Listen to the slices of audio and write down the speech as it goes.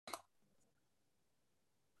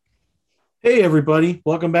Hey everybody,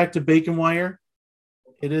 welcome back to Bacon Wire.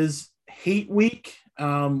 It is Hate Week.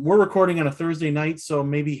 We're recording on a Thursday night, so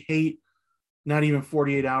maybe Hate not even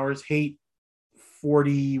 48 hours, Hate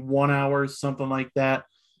 41 hours, something like that.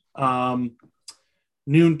 Um,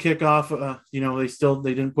 Noon kickoff.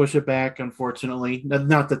 They didn't push it back, unfortunately.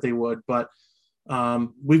 Not that they would, but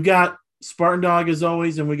we've got Spartan Dog as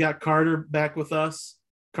always, and we got Carter back with us.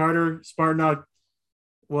 Carter, Spartan Dog.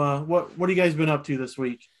 Well, what have you guys been up to this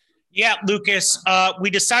week? Yeah, Lucas, we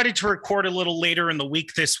decided to record a little later in the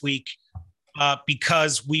week this week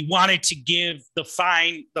because we wanted to give the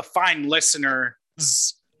fine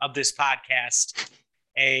listeners of this podcast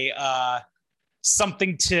a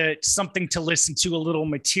something to listen to, a little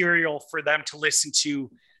material for them to listen to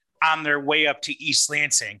on their way up to East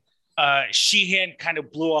Lansing. Sheehan kind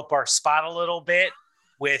of blew up our spot a little bit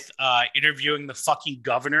with interviewing the fucking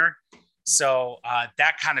governor. So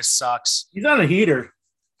that kind of sucks. He's on a heater.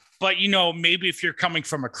 But, maybe if you're coming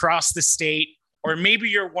from across the state, or maybe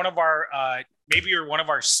you're one of our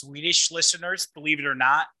Swedish listeners, believe it or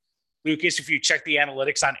not, Lucas, if you check the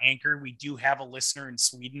analytics on Anchor, we do have a listener in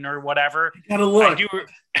Sweden or whatever. Gotta look.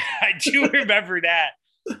 I do remember that.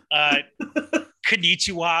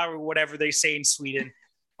 Konnichiwa or whatever they say in Sweden.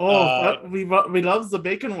 We love the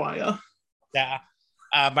Bacon Wire. Yeah.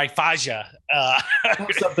 My Faja.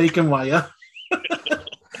 What's the Bacon Wire?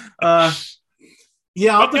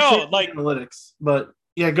 Yeah, I'll analytics, but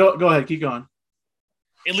yeah, go ahead, keep going.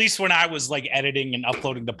 At least when I was like editing and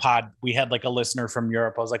uploading the pod, we had like a listener from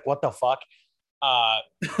Europe. I was like, what the fuck?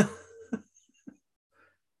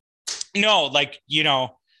 We're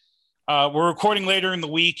recording later in the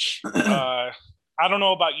week. I don't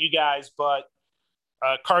know about you guys, but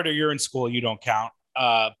Carter, you're in school, you don't count.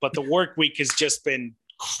 But the work week has just been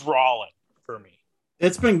crawling for me.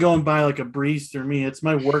 It's been going by like a breeze through me. It's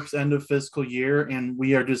my work's end of fiscal year, and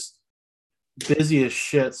we are just busy as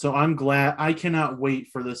shit. So I'm glad. I cannot wait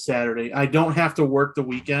for this Saturday. I don't have to work the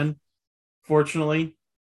weekend, fortunately,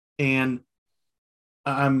 and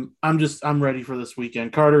I'm ready for this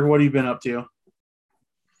weekend. Carter, what have you been up to?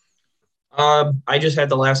 I just had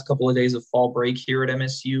the last couple of days of fall break here at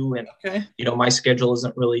MSU, and my schedule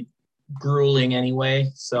isn't really grueling anyway.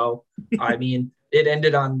 So I mean, it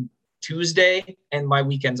ended on Tuesday, and my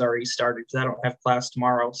weekend's already started because I don't have class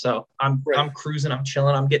tomorrow. So I'm cruising, I'm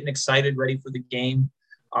chilling, I'm getting excited, ready for the game.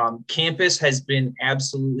 Campus has been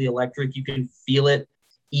absolutely electric. You can feel it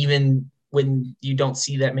even when you don't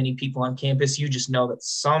see that many people on campus. You just know that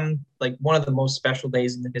one of the most special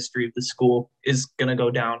days in the history of the school is gonna go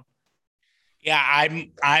down. Yeah,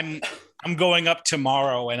 I'm going up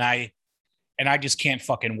tomorrow, and I just can't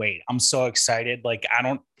fucking wait. I'm so excited. I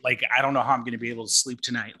don't know how I'm going to be able to sleep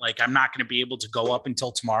tonight. I'm not going to be able to go up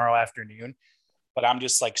until tomorrow afternoon, but I'm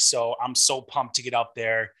just I'm so pumped to get up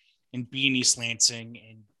there and be in East Lansing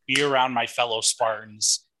and be around my fellow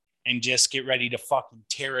Spartans and just get ready to fucking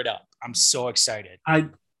tear it up. I'm so excited. I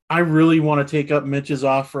really want to take up Mitch's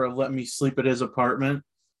offer of let me sleep at his apartment.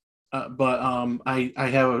 But I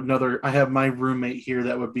have my roommate here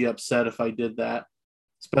that would be upset if I did that,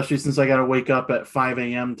 especially since I got to wake up at 5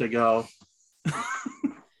 a.m. to go.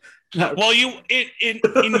 Well,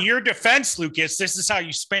 in your defense, Lucas, this is how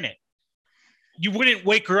you spin it. You wouldn't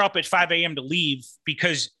wake her up at 5 a.m. to leave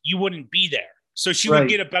because you wouldn't be there. So she would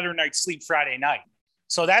get a better night's sleep Friday night.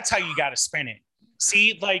 So that's how you got to spin it.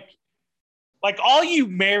 See, like all you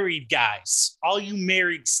married guys, all you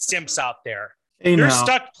married simps out there, you're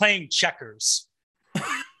stuck playing checkers.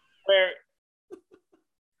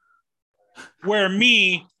 where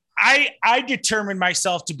me, I determined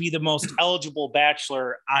myself to be the most eligible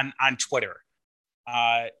bachelor on Twitter,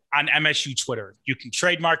 on MSU Twitter. You can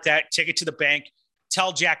trademark that, take it to the bank,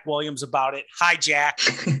 tell Jack Williams about it. Hi, Jack.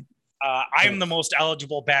 I am the most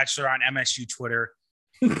eligible bachelor on MSU Twitter.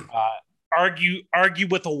 Argue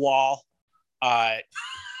with a wall.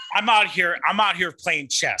 I'm out here playing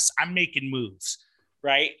chess. I'm making moves,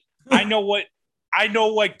 right? I know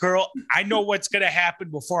what's going to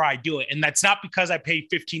happen before I do it. And that's not because I pay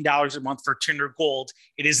 $15 a month for Tinder Gold.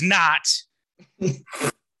 It is not. I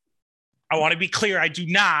want to be clear. I do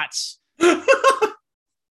not.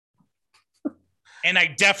 And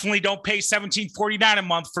I definitely don't pay $17.49 a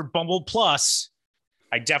month for Bumble Plus.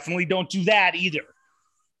 I definitely don't do that either.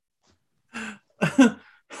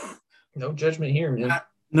 No judgment here, man.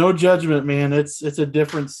 No judgment, man. It's a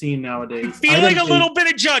different scene nowadays. I'm feeling a little bit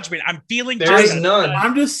of judgment. I'm feeling there is none.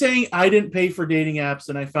 I'm just saying I didn't pay for dating apps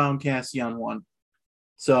and I found Cassie on one.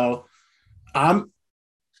 So I'm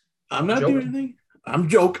not doing anything. I'm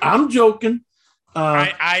joking.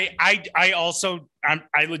 I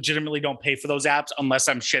legitimately don't pay for those apps unless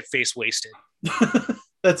I'm shit face wasted.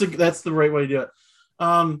 That's the right way to do it.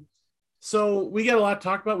 So we got a lot to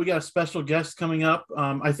talk about. We got a special guest coming up.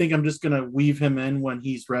 I think I'm just gonna weave him in when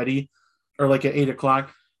he's ready, or like at 8:00.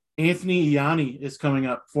 Anthony Ianni is coming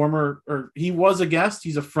up. He was a guest.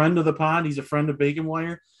 He's a friend of the pod. He's a friend of Bacon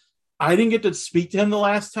Wire. I didn't get to speak to him the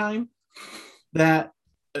last time. That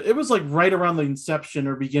it was like right around the inception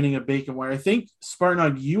or beginning of Bacon Wire. I think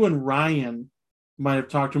Spartan, you and Ryan might have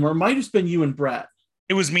talked to him, or it might have just been you and Brett.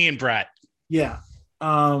 It was me and Brett. Yeah.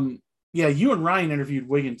 You and Ryan interviewed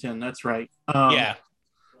Wigginton. That's right. Yeah.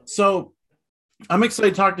 So I'm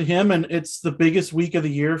excited to talk to him, and it's the biggest week of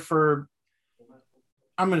the year for,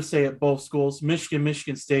 I'm going to say at both schools,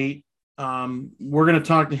 Michigan State. We're going to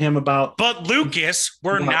talk to him about. But Lucas,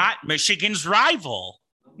 we're not Michigan's rival.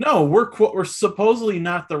 No, we're supposedly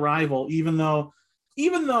not the rival, even though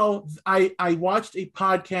I watched a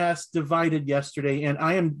podcast Divided yesterday, and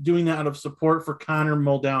I am doing that out of support for Connor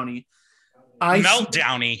Muldowney.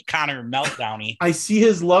 Connor Meltdowny. I see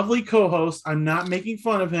his lovely co-host. I'm not making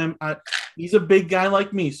fun of him. He's a big guy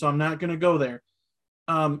like me, so I'm not going to go there.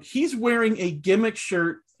 He's wearing a gimmick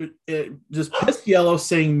shirt, just piss yellow,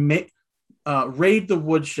 saying "Raid the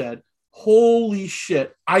Woodshed." Holy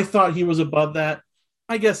shit! I thought he was above that.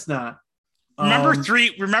 I guess not. Remember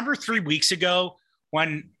 3 weeks ago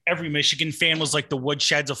when every Michigan fan was like, "The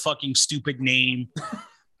Woodshed's a fucking stupid name.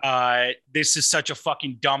 This is such a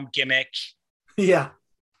fucking dumb gimmick." Yeah.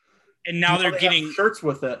 And now they're getting shirts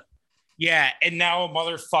with it. Yeah, and now a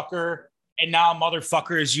motherfucker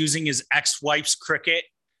is using his ex-wife's cricket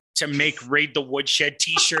to make Raid the Woodshed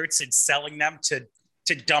t-shirts and selling them to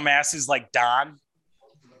dumbasses like Don.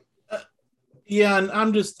 Yeah, and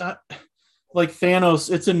I'm just like Thanos.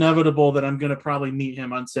 It's inevitable that I'm going to probably meet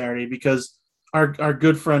him on Saturday because our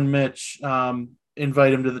good friend Mitch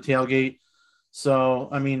invited him to the tailgate. So,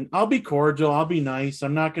 I mean, I'll be cordial. I'll be nice.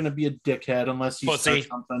 I'm not going to be a dickhead unless you say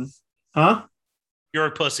something. Huh? You're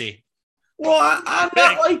a pussy. Well, I'm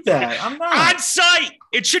not like that. I'm not. On site.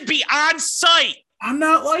 It should be on site. I'm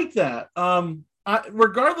not like that.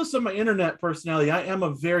 Regardless of my internet personality, I am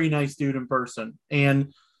a very nice dude in person.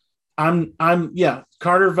 And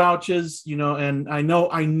Carter vouches, and I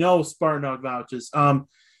know Spartan Dog vouches.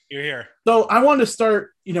 You're here. So I want to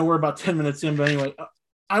start, we're about 10 minutes in, but anyway,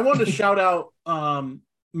 I want to shout out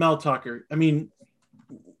Mel Tucker. I mean,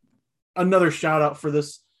 another shout out for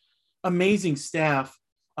this amazing staff.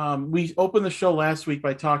 We opened the show last week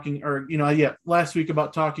by talking about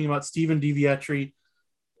Stephen DiVietri,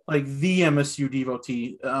 like the MSU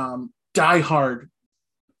devotee, diehard,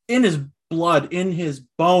 in his blood, in his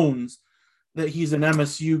bones, that he's an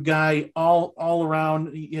MSU guy all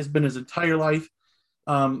around. He has been his entire life.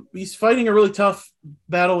 He's fighting a really tough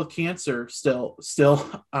battle with cancer still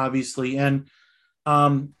obviously. And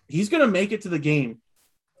he's going to make it to the game.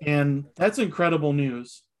 And that's incredible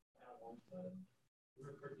news.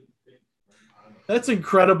 Good thing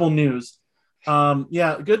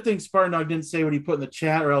Spartan Dog didn't say what he put in the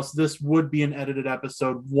chat, or else this would be an edited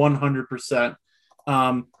episode 100%.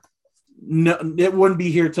 No, it wouldn't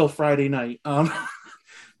be here till Friday night.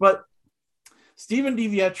 But Stephen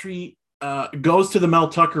DiVietri goes to the Mel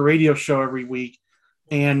Tucker radio show every week.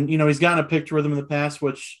 And, he's gotten a picture with him in the past,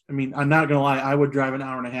 which, I mean, I'm not going to lie, I would drive an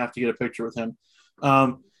hour and a half to get a picture with him.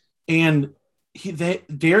 And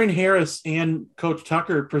Darren Harris and Coach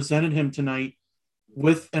Tucker presented him tonight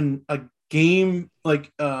with a game,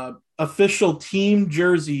 like official team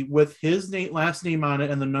jersey with his last name on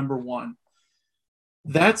it and the number 1.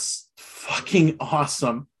 That's fucking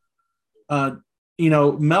awesome.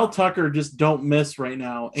 Mel Tucker just don't miss right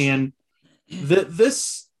now. And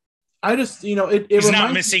he's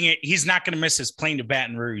not missing it. He's not going to miss his plane to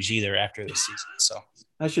Baton Rouge either after this season. So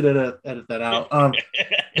I should edit that out.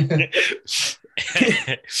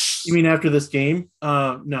 You mean after this game?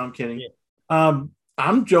 No, I'm kidding. Yeah.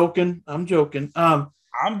 I'm joking. I'm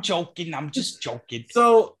just joking.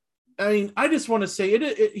 So, I mean, I just want to say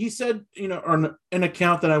it. He said, on an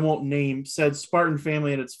account that I won't name, said Spartan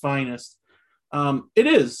family at its finest. It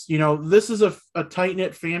is, this is a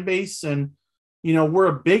tight-knit fan base, and, we're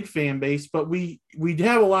a big fan base, but we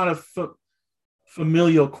have a lot of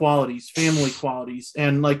familial qualities, family qualities.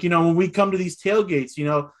 And like, when we come to these tailgates,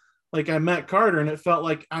 like I met Carter and it felt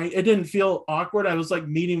like it didn't feel awkward. I was like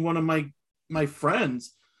meeting one of my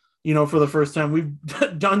friends, for the first time. We've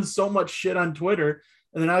done so much shit on Twitter.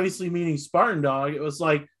 And then obviously meeting Spartan Dog, it was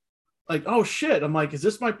like, oh shit. I'm like, is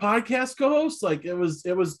this my podcast co-host? Like it was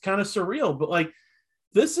kind of surreal, but like,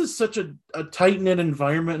 this is such a tight-knit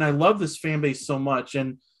environment. And I love this fan base so much.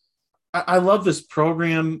 And I love this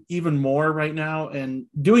program even more right now. And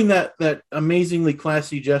doing that amazingly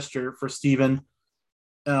classy gesture for Steven,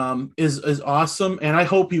 is awesome, and I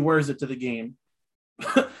hope he wears it to the game.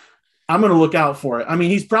 I'm going to look out for it. I mean,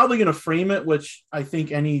 he's probably going to frame it, which I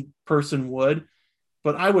think any person would,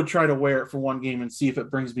 but I would try to wear it for one game and see if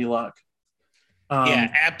it brings me luck.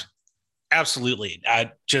 Absolutely.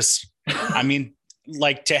 I mean,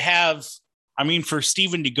 like for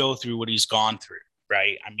Steven to go through what he's gone through,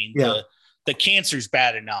 right? I mean, the cancer's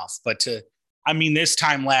bad enough, but this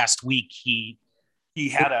time last week, he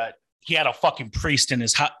had a fucking priest in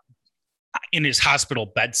his hospital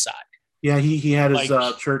bedside. Yeah, he had his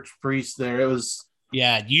church priest there. It was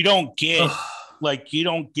you don't get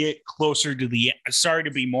closer to the, sorry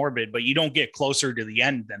to be morbid, but you don't get closer to the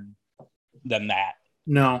end than that.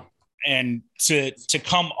 No. And to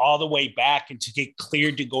come all the way back and to get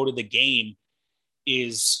cleared to go to the game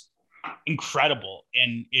is incredible.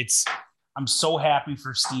 And I'm so happy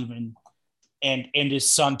for Steven and his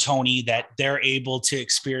son Tony that they're able to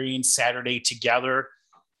experience Saturday together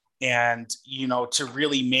and, to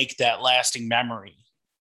really make that lasting memory.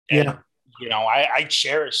 And, I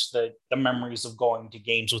cherish the memories of going to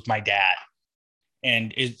games with my dad,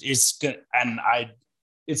 and it's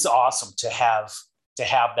awesome to have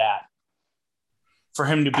that, for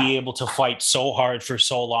him to be able to fight so hard for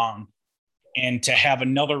so long and to have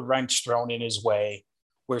another wrench thrown in his way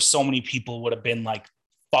where so many people would have been like,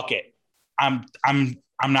 fuck it. I'm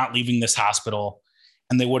not leaving this hospital.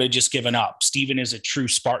 And they would have just given up. Steven is a true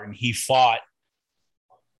Spartan. He fought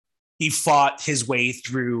his way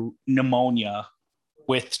through pneumonia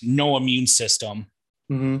with no immune system,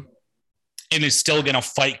 and is still going to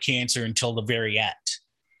fight cancer until the very end.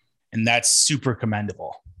 And that's super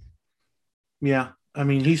commendable. Yeah. I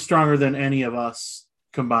mean, he's stronger than any of us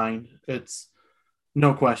combined. It's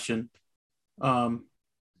no question. I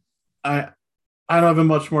don't have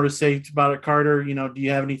much more to say about it, Carter. Do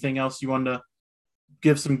you have anything else you want to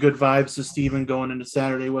give some good vibes to Steven going into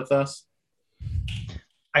Saturday with us?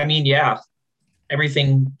 I mean, yeah,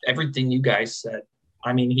 everything you guys said.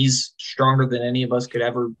 I mean, he's stronger than any of us could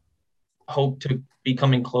ever hope to be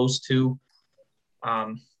coming close to.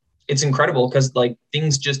 It's incredible because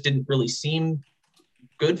things just didn't really seem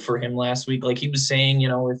good for him last week. Like he was saying,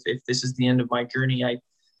 if this is the end of my journey, I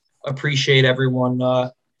appreciate everyone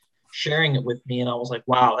sharing it with me. And I was like,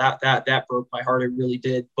 wow, that broke my heart. It really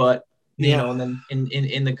did. But and then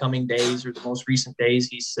in the coming days or the most recent days,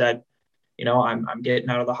 he said, I'm getting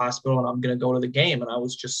out of the hospital and I'm going to go to the game. And I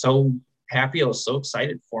was just so happy. I was so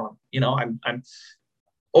excited for him. I'm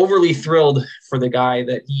overly thrilled for the guy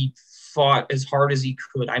that he fought as hard as he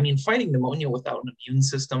could. I mean, fighting pneumonia without an immune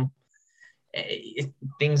system,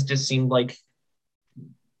 things just seemed like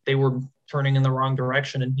they were turning in the wrong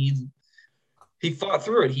direction. And he fought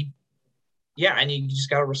through it. And you just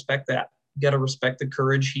got to respect that. You got to respect the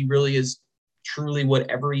courage. He really is truly what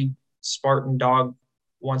every Spartan dog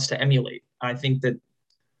wants to emulate. I think that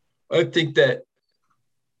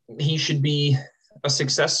he should be a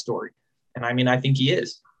success story. And I think he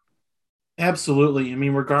is. Absolutely. I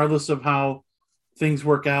mean, regardless of how things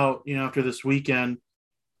work out, after this weekend,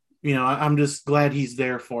 I'm just glad he's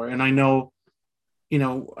there for it. And I know,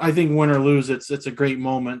 I think win or lose, it's a great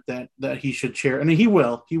moment that he should cherish. I mean, he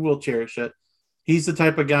will cherish it. He's the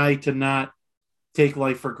type of guy to not take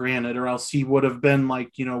life for granted, or else he would have been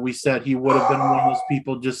like, we said, he would have been one of those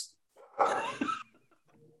people just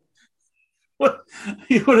what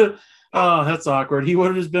he would have. Oh, that's awkward. He would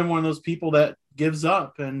have just been one of those people that gives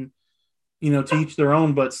up and, to each their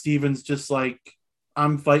own. But Steven's just like,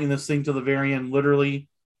 I'm fighting this thing to the very end, literally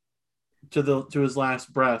to his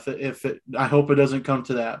last breath. I hope it doesn't come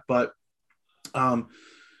to that. But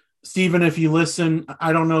Steven, if you listen,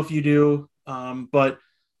 I don't know if you do, but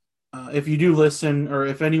if you do listen, or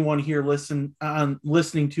if anyone here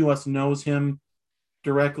listening to us knows him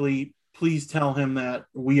directly, please tell him that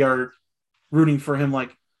we are rooting for him.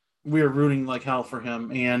 Like we are rooting like hell for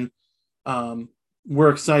him. And we're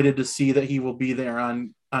excited to see that he will be there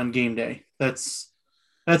on game day. That's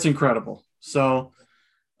incredible. So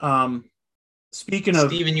speaking of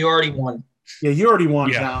Steven, you already won. Yeah, you already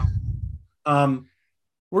won. Yeah. Now.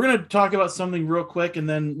 We're going to talk about something real quick, and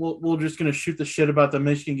then we're just going to shoot the shit about the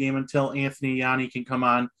Michigan game until Anthony Yanni can come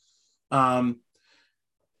on.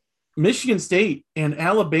 Michigan State and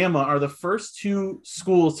Alabama are the first two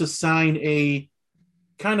schools to sign a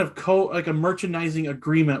kind of a merchandising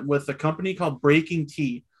agreement with a company called Breaking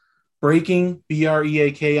T. Breaking,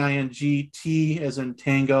 Breaking, T as in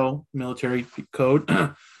Tango, military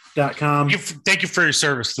code.com. Thank you for your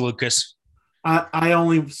service, Lucas. I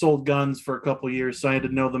only sold guns for a couple of years, so I had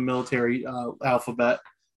to know the military alphabet.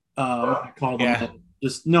 I called them.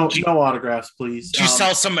 Just no autographs, please. Do you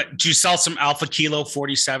sell some? Do you sell some Alpha Kilo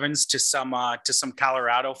 47s to some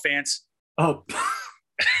Colorado fans? Oh,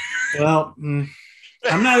 well, I'm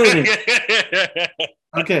not in it.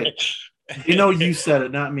 Okay, you said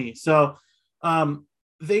it, not me. So,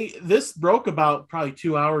 this broke about probably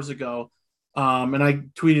 2 hours ago, and I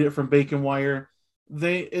tweeted it from Bacon Wire.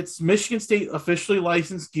 It's Michigan State officially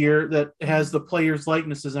licensed gear that has the players'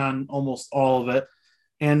 likenesses on almost all of it,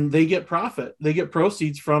 and they get profit. They get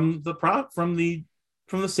proceeds from the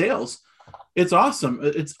sales. It's awesome.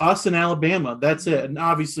 It's us in Alabama. That's it. And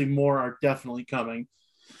obviously more are definitely coming.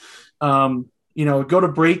 Go to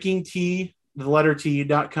Breaking T, the letter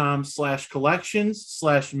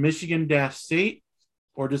T.com/collections/Michigan-State,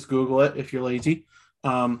 or just Google it if you're lazy.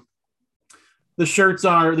 The shirts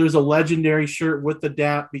there's a legendary shirt with the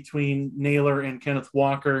DAP between Naylor and Kenneth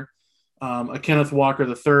Walker. A Kenneth Walker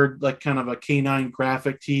the third, like kind of a K9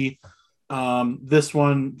 graphic tee. This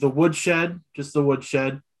one, the woodshed, just the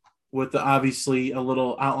woodshed with obviously a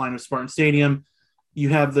little outline of Spartan Stadium. You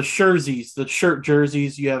have the jerseys, the shirt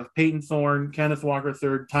jerseys. You have Peyton Thorne, Kenneth Walker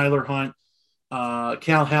third, Tyler Hunt,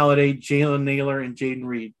 Cal Halliday, Jalen Naylor, and Jaden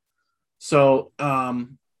Reed. So,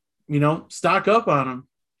 stock up on them.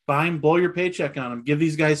 Buy them, blow your paycheck on them. Give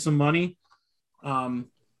these guys some money. And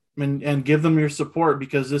give them your support,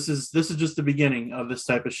 because this is just the beginning of this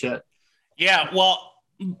type of shit. Yeah, well,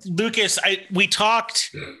 Lucas, we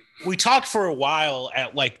talked for a while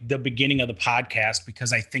at like the beginning of the podcast,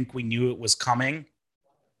 because I think we knew it was coming.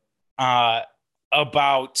 About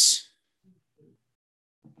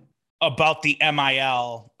the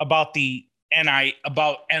MIL, about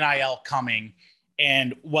NIL coming,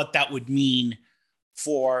 and what that would mean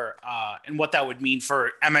for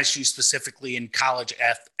MSU specifically, and college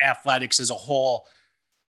athletics as a whole.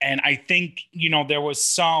 And I think, there was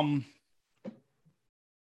some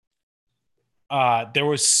an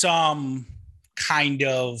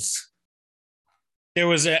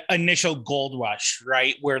initial gold rush,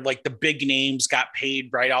 right? Where like the big names got paid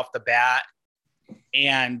right off the bat.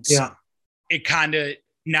 And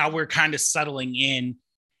now we're kind of settling in.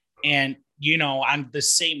 And, on the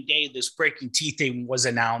same day this Breaking T thing was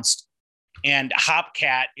announced, and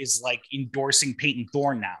Hopcat is like endorsing Peyton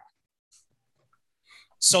Thorne now.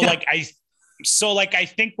 So I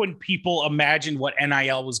think when people imagined what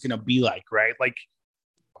NIL was going to be like, right? Like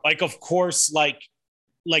of course, like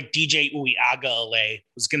DJ Uiagalelei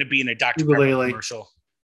was going to be in a Dr. Pepper commercial.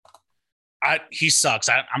 He sucks.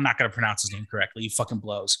 I'm not going to pronounce his name correctly. He fucking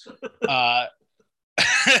blows.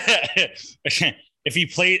 If he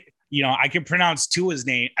played, I can pronounce Tua's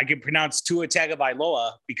name. I can pronounce Tua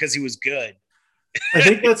Tagovailoa because he was good. I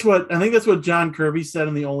think that's what John Kirby said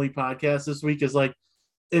in the Only podcast this week, is like,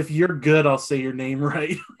 if you're good, I'll say your name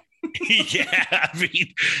right. Yeah, I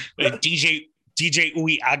mean, like DJ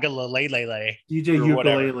Uiagalelei. DJ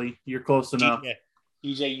Ukulele. You're close enough.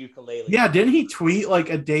 DJ Ukulele. Yeah, didn't he tweet like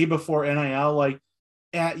a day before NIL, like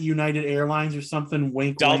at United Airlines or something?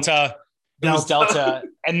 Wink, Delta. It was Delta,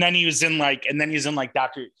 and then he's in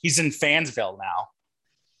Fansville now.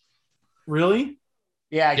 Really?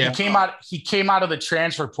 Yeah, he came out of the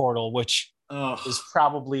transfer portal, which is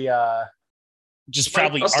probably art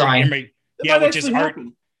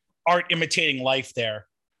imitating life there.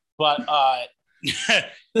 But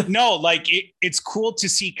no, like it's cool to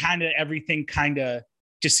see kind of everything, to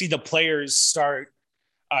see the players start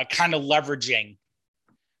kind of leveraging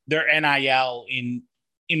their NIL in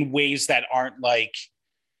ways that aren't like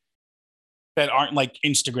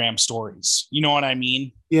Instagram stories. You know what I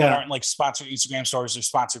mean? Yeah. That aren't like sponsored Instagram stories or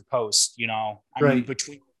sponsored posts, I mean,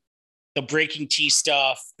 between the Breaking T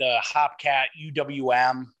stuff, the Hopcat,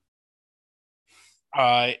 UWM,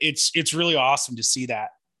 it's really awesome to see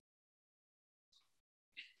that.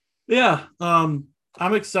 Yeah. I'm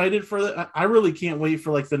excited for that. I really can't wait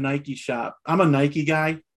for like the Nike shop. I'm a Nike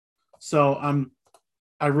guy, so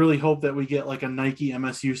I really hope that we get like a Nike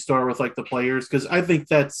MSU store with like the players, because I think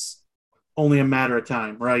that's only a matter of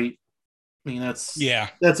time, right? I mean, that's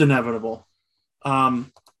inevitable.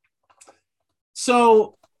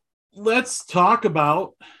 So let's talk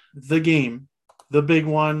about the game, the big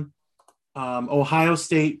one, Ohio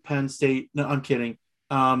State, Penn State. No, I'm kidding.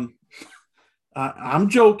 I'm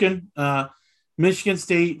joking. Michigan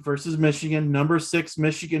State versus Michigan. Number 6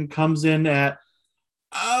 Michigan comes in at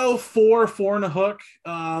 4 and a hook.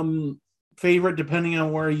 Favorite, depending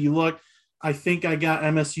on where you look. I think I got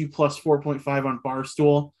MSU plus 4.5 on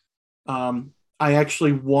Barstool. I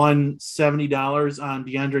actually won $70 on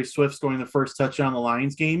DeAndre Swift scoring the first touchdown on the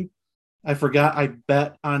Lions game. I forgot I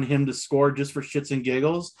bet on him to score just for shits and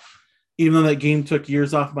giggles. Even though that game took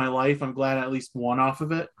years off my life, I'm glad I at least won off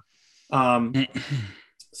of it.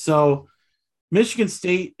 So Michigan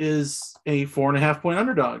State is a 4.5-point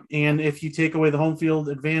underdog. And if you take away the home field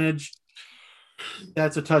advantage,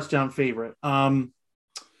 that's a touchdown favorite.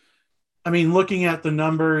 I mean, looking at the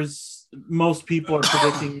numbers, most people are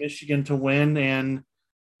predicting Michigan to win. And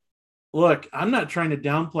look, I'm not trying to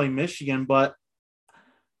downplay Michigan, but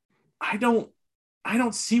I don't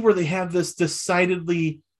see where they have this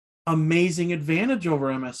decidedly amazing advantage over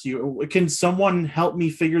MSU. Can someone help me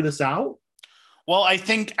figure this out? Well, I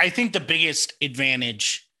think the biggest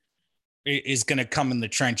advantage is going to come in the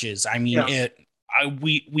trenches. I mean,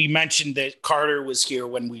 we mentioned that Carter was here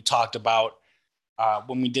when we talked about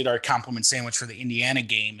when we did our compliment sandwich for the Indiana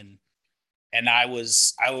game, and I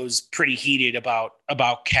was pretty heated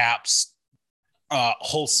about Cap's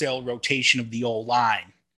wholesale rotation of the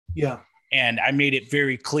O-line. Yeah. And I made it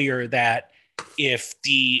very clear that if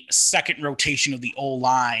the second rotation of the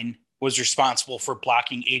O-line was responsible for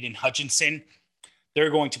blocking Aiden Hutchinson, they're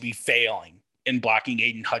going to be failing in blocking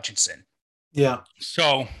Aiden Hutchinson. Yeah.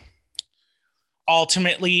 So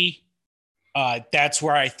ultimately, that's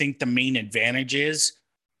where I think the main advantage is.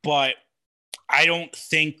 But I don't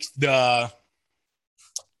think the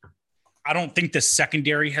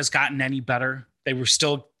secondary has gotten any better. They've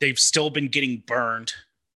still been getting burned,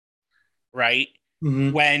 right?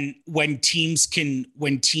 Mm-hmm. When teams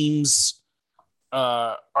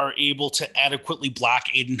are able to adequately block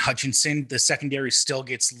Aiden Hutchinson, the secondary still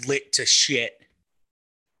gets lit to shit.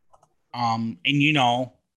 And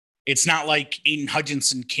it's not like Aiden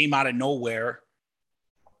Hutchinson came out of nowhere.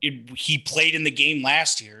 He played in the game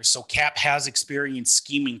last year, so Cap has experience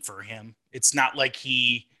scheming for him. It's not like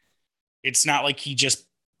he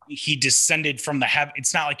descended from the heaven.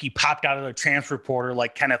 It's not like he popped out of the transfer portal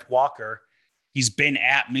like Kenneth Walker. He's been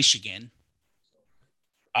at Michigan.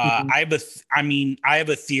 I have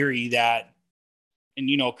a theory that, and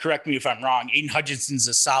correct me if I'm wrong, Aiden Hutchinson's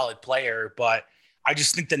a solid player, but I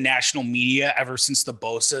just think the national media, ever since the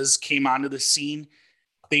Bosas came onto the scene,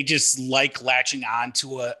 they just like latching on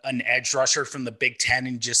to an edge rusher from the Big Ten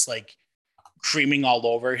and just like creaming all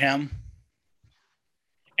over him.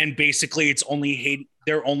 And basically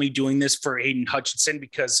they're only doing this for Aiden Hutchinson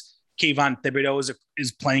because Kayvon Thibodeau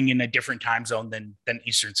is playing in a different time zone than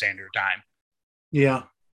Eastern Standard Time. Yeah.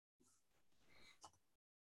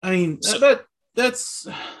 I mean, that's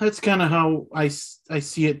kind of how I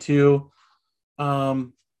see it too.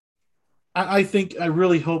 I think I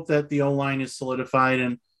really hope that the O-line is solidified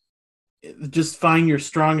and just find your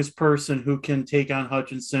strongest person who can take on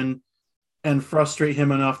Hutchinson and frustrate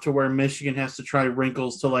him enough to where Michigan has to try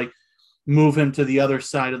wrinkles to like move him to the other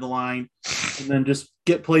side of the line and then just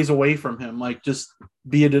get plays away from him. Like just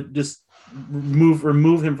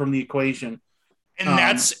remove him from the equation. And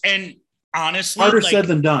honestly, harder said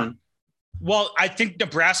than done. Well, I think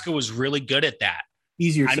Nebraska was really good at that.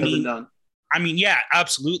 Easier said than done. I mean, yeah,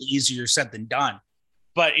 absolutely easier said than done.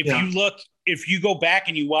 But if you go back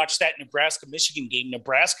and you watch that Nebraska-Michigan game,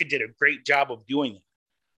 Nebraska did a great job of doing it,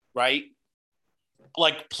 right?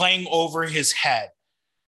 Like playing over his head,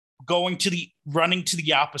 running to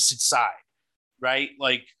the opposite side, right?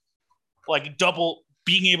 Like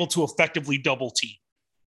being able to effectively double team.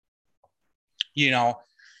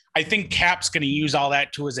 I think Cap's going to use all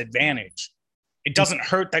that to his advantage. It doesn't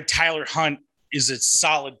hurt that Tyler Hunt is a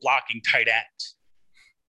solid blocking tight end.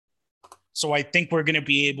 So I think we're going to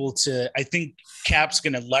be able to, I think Cap's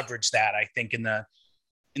going to leverage that, I think,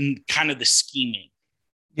 in kind of the scheming.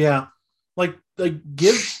 Yeah. Like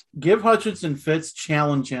give Hutchinson fits,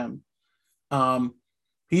 challenge him.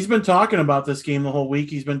 He's been talking about this game the whole week.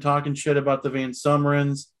 He's been talking shit about the Van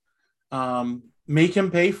Summerins. Make him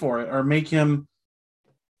pay for it, or make him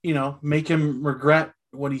regret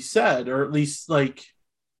what he said, or at least like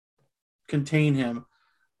contain him.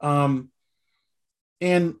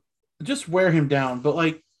 And just wear him down. But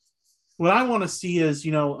like what I want to see is,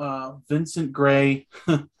 Vincent Gray,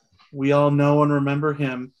 we all know and remember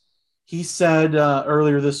him. He said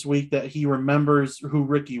earlier this week that he remembers who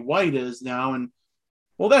Ricky White is now. And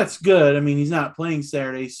well, that's good. I mean, he's not playing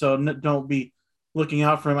Saturday, so don't be looking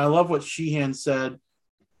out for him. I love what Sheehan said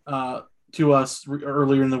to us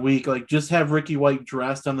earlier in the week. Like, just have Ricky White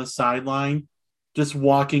dressed on the sideline, just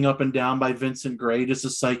walking up and down by Vincent Gray, just to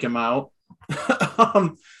psych him out.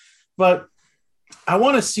 But I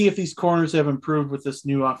want to see if these corners have improved with this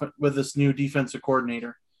new defensive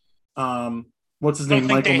coordinator. What's his name?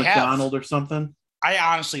 Michael McDonald or something? I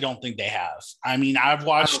honestly don't think they have. I mean, I've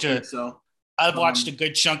watched a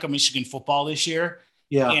good chunk of Michigan football this year.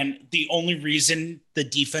 Yeah. And the only reason the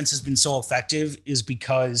defense has been so effective is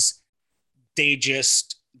because they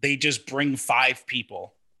just bring 5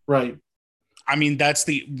 people. Right. I mean,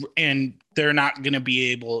 and they're not going to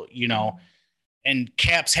be able, and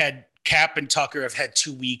Cap and Tucker have had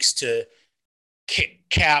 2 weeks to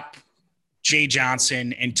Cap, Jay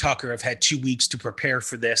Johnson and Tucker have had 2 weeks to prepare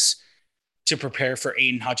for this, to prepare for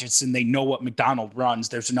Aiden Hutchinson. They know what McDonald runs.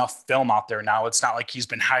 There's enough film out there now. It's not like he's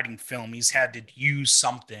been hiding film. He's had to use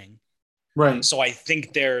something. Right. So I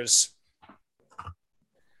think there's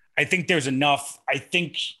enough. I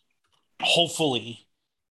think hopefully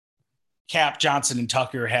Cap, Johnson, and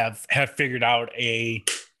Tucker have figured out the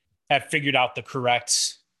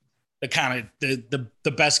correct,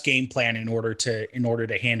 the best game plan in order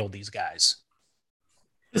to handle these guys.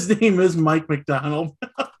 His name is Mike McDonald.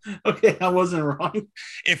 Okay, I wasn't wrong.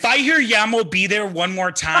 If I hear Yamo be there one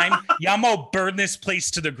more time, Yamo burn this place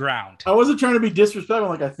to the ground. I wasn't trying to be disrespectful.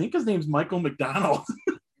 Like, I think his name's Michael McDonald.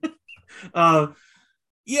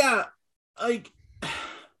 Yeah, like,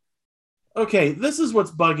 okay, this is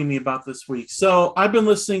what's bugging me about this week. So I've been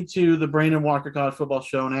listening to the Brandon Walker College Football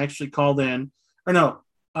Show, and I actually called in,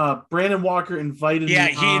 Brandon Walker invited me. Yeah,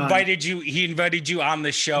 he invited you on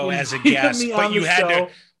the show as a guest,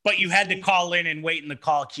 but you had to call in and wait in the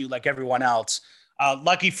call queue like everyone else.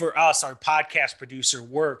 Lucky for us, our podcast producer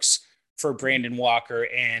works for Brandon Walker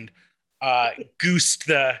and goosed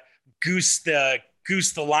the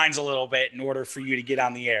lines a little bit in order for you to get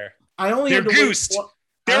on the air. They're goosed.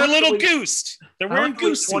 They're a little goosed. They're wearing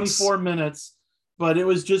goose 24 minutes, but it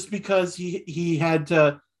was just because he had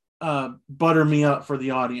to butter me up for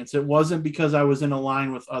the audience. It wasn't because I was in a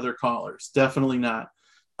line with other callers. Definitely not.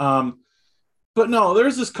 But no,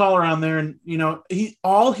 there's this caller on there, and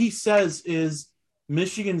he says is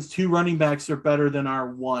Michigan's 2 running backs are better than our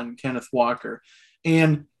 1, Kenneth Walker.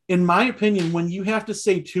 And in my opinion, when you have to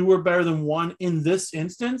say 2 are better than 1 in this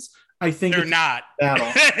instance, I think they're not.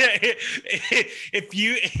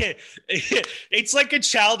 It's like a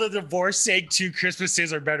child of divorce saying 2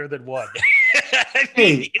 Christmases are better than 1.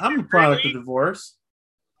 Hey, I'm a product of divorce.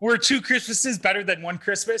 Were 2 Christmases better than 1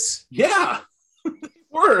 Christmas? Yeah,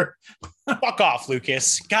 were. Fuck off,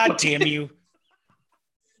 Lucas. God damn you.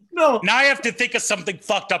 No. Now I have to think of something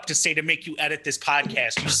fucked up to say to make you edit this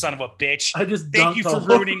podcast, you son of a bitch. I just thank you for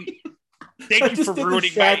ruining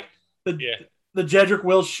the Jedrick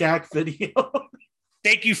Wills Shaq video.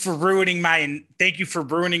 Thank you for ruining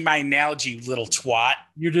my analogy, you little twat.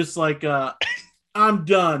 You're just like, I'm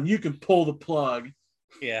done. You can pull the plug.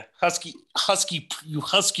 Yeah, husky, you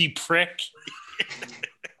husky prick.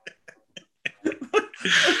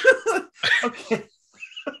 Okay.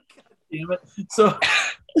 God damn it. So,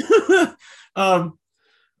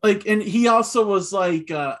 and he also was like,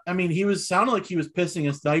 he was sounding like he was pissing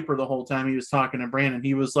his diaper the whole time he was talking to Brandon.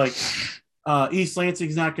 He was like, East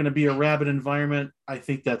Lansing's not going to be a rabid environment. I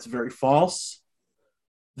think that's very false.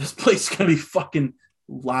 This place is going to be fucking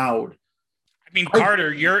loud. I mean,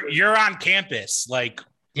 Carter, you're on campus. Like,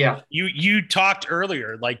 yeah, you talked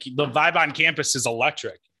earlier, like the vibe on campus is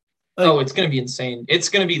electric. It's going to be insane. It's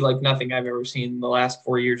going to be like nothing I've ever seen in the last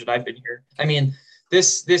 4 years that I've been here. I mean,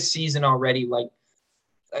 this season already, like,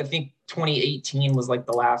 I think 2018 was like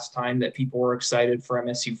the last time that people were excited for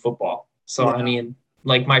MSU football. So, yeah. I mean,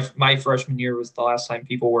 like my freshman year was the last time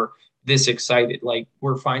people were this excited. Like,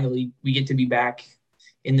 we get to be back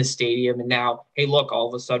in the stadium. And now, hey, look, all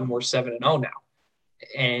of a sudden we're 7-0 now.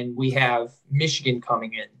 And we have Michigan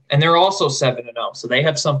coming in, and they're also 7-0. So they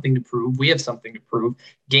have something to prove. We have something to prove.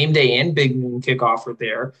 Game day and Big Noon kickoff are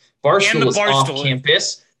there. Barstool is off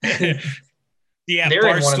campus. Yeah,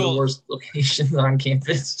 they're in one of the worst locations on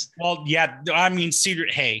campus. Well, yeah, I mean, Cedar.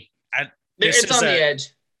 Hey, it's on the edge.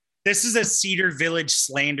 This is a Cedar Village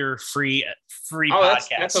slander free podcast.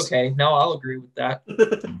 That's okay. No, I'll agree with that.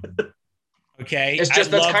 Okay, it's just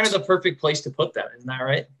that's kind of the perfect place to put that, isn't that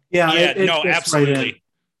right? Yeah, no, absolutely. Right,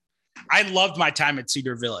 I loved my time at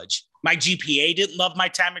Cedar Village. My GPA didn't love my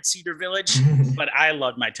time at Cedar Village, but I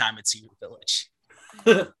loved my time at Cedar Village.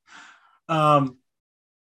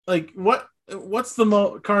 Like what's the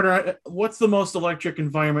most electric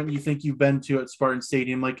environment you think you've been to at Spartan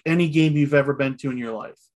Stadium? Like any game you've ever been to in your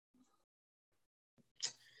life?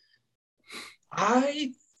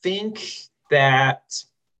 I think that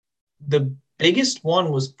the biggest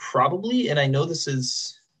one was probably, and I know this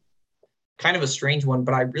is kind of a strange one,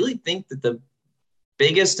 but I really think that the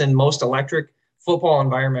biggest and most electric football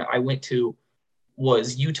environment I went to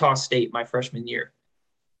was Utah State my freshman year.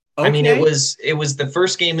 Okay. I mean, it was the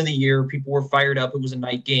first game of the year. People were fired up. It was a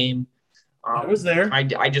night game. I was there.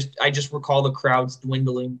 I just recall the crowds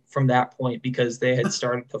dwindling from that point because they had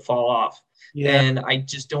started to fall off. Yeah. And I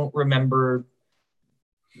just don't remember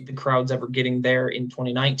the crowds ever getting there in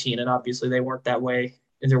 2019. And obviously they weren't that way.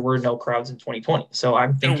 And there were no crowds in 2020. So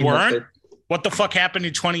I'm thinking What the fuck happened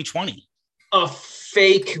in 2020? A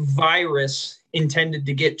fake virus intended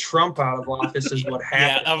to get Trump out of office is what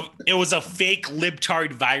happened. Yeah, it was a fake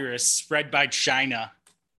libtard virus spread by China.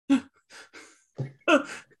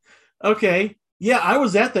 Okay. Yeah, I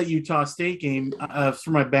was at that Utah State game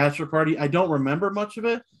for my bachelor party. I don't remember much of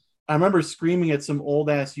it. I remember screaming at some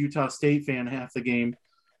old-ass Utah State fan half the game,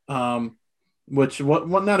 which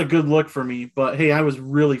not a good look for me. But, hey, I was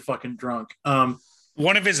really fucking drunk.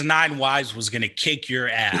 One of his 9 wives was going to kick your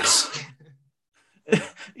ass.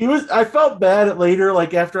 I felt bad later,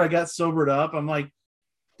 like after I got sobered up. I'm like,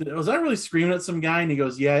 was I really screaming at some guy? And he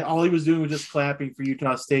goes, yeah, all he was doing was just clapping for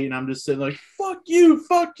Utah State. And I'm just sitting like, fuck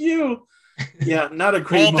you. Yeah, not a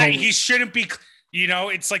great moment. He shouldn't be,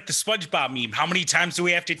 it's like the SpongeBob meme. How many times do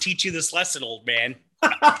we have to teach you this lesson, old man?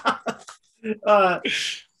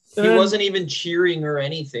 He wasn't even cheering or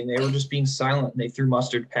anything. They were just being silent, and they threw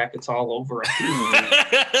mustard packets all over him.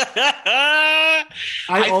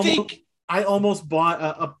 I almost bought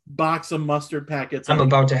a box of mustard packets. I'm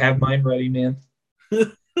about to have mine ready, man.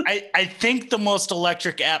 I think the most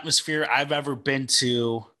electric atmosphere I've ever been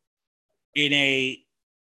to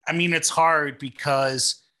it's hard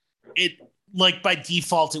because by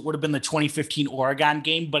default, it would have been the 2015 Oregon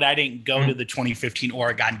game, but I didn't go to the 2015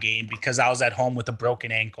 Oregon game because I was at home with a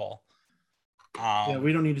broken ankle. Yeah,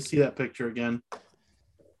 we don't need to see that picture again.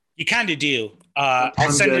 You kind of do.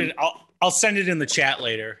 I'll send it in the chat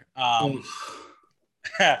later.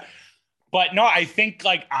 But no, I think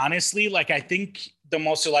honestly, I think the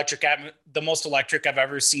most electric I've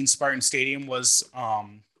ever seen Spartan Stadium was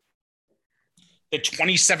the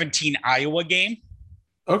 2017 Iowa game.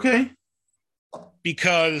 Okay.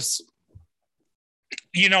 Because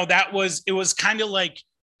it was kind of like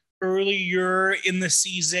earlier in the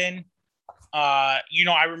season. I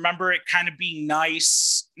remember it kind of being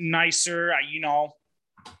nicer. It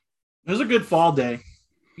was a good fall day.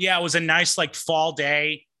 Yeah, it was a nice fall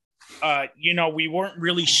day. We weren't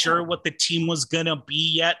really sure what the team was gonna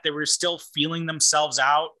be yet. They were still feeling themselves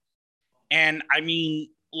out, and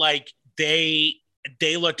they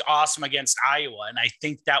looked awesome against Iowa, and I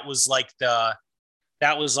think that was the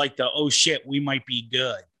oh shit, we might be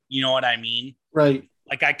good. You know what I mean? Right.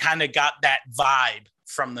 I kind of got that vibe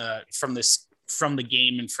from the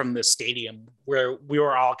game and from the stadium where we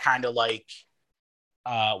were all kind of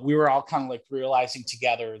realizing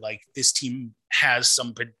together this team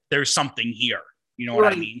there's something here. You know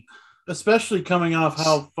what I mean? Especially coming off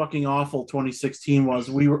how fucking awful 2016 was.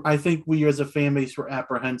 I think we as a fan base were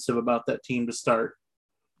apprehensive about that team to start,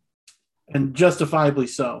 and justifiably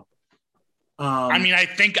so. I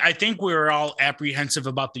think we were all apprehensive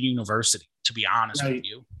about the university, to be honest with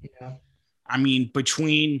you. Yeah.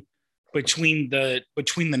 Between the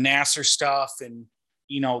Nassar stuff and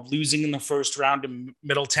losing in the first round to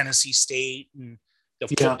Middle Tennessee State and the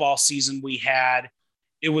football season we had,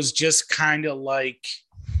 it was just kind of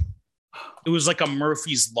it was like a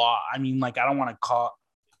Murphy's Law. I don't want to call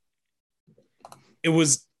it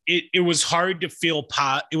was hard to feel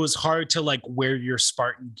it was hard to wear your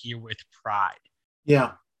Spartan gear with pride.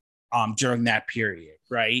 Yeah. During that period,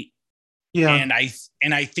 right? Yeah. And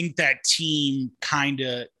I think that team kind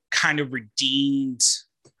of redeemed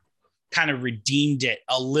it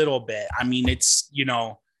a little bit. It's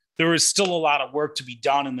there was still a lot of work to be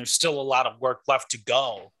done, and there's still a lot of work left to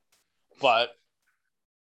go, but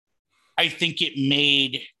I think it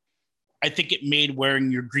made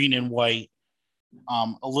wearing your green and white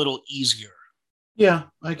a little easier. Yeah,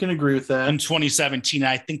 I can agree with that. In 2017,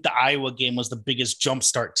 I think the Iowa game was the biggest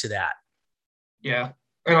jumpstart to that. Yeah,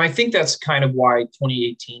 and I think that's kind of why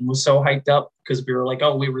 2018 was so hyped up, because we were like,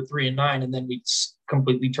 oh, we were 3-9, and then we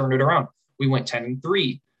completely turned it around. We went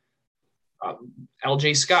 10-3.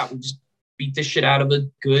 LJ Scott, we just beat the shit out of a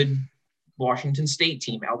good Washington State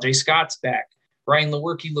team. LJ Scott's back. Brian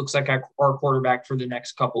Lewerke looks like our quarterback for the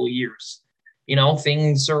next couple of years.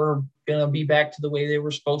 Things are going to be back to the way they were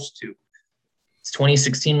supposed to.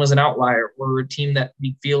 2016 was an outlier. We're a team that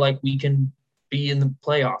we feel like we can be in the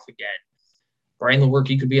playoff again. Brian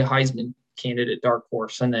Lewerke could be a Heisman candidate, dark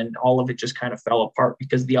horse, and then all of it just kind of fell apart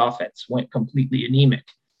because the offense went completely anemic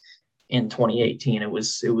in 2018. It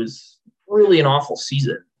was really an awful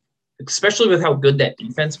season, especially with how good that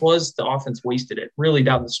defense was. The offense wasted it really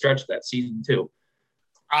down the stretch of that season too.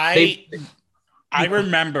 I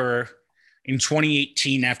remember in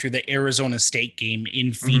 2018 after the Arizona State game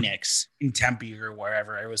in Phoenix, in Tempe or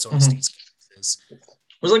wherever Arizona State's game is. It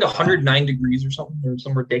was 109 degrees or something, or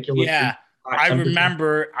some ridiculous. Yeah. I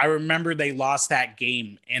remember they lost that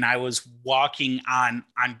game, and I was walking on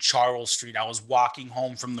Charles Street. I was walking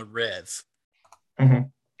home from the Riv.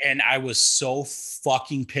 and I was so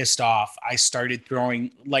fucking pissed off. I started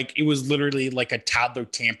throwing, like, it was literally like a toddler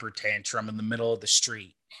temper tantrum in the middle of the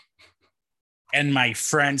street. And my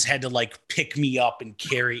friends had to like pick me up and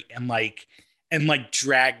carry and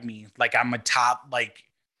drag me like I'm a top, like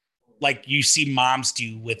you see moms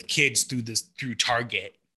do with kids through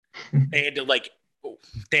Target. They had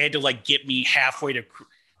to get me halfway to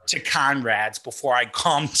Conrad's before I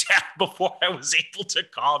calmed down, before I was able to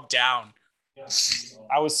calm down.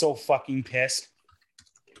 I was so fucking pissed.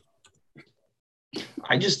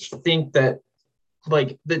 I just think that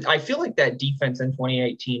I feel like that defense in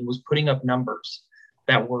 2018 was putting up numbers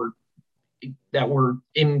that were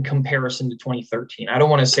in comparison to 2013. I don't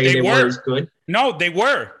want to say they were as good. No, they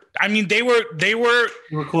were. I mean, they were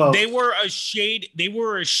close. They were a shade.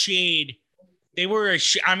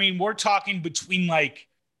 I mean, we're talking between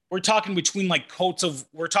coats of,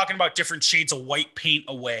 we're talking about different shades of white paint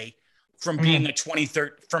away from being that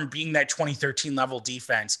 2013 level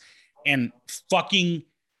defense. And fucking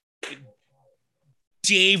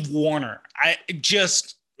Dave Warner.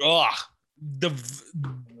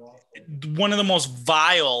 One of the most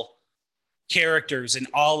vile characters in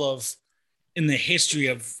the history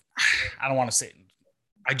of, I don't want to say it.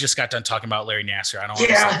 I just got done talking about Larry Nassar. I don't want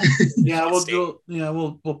to say it. Yeah,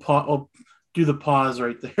 we'll do the pause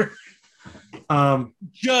right there.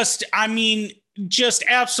 Just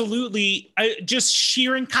absolutely, just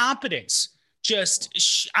sheer incompetence.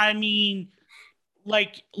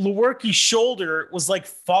 Like Lewerke's shoulder was like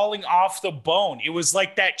falling off the bone. It was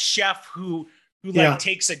like that chef who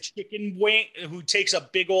takes a chicken wing, who takes a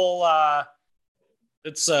big old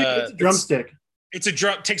it's a drumstick.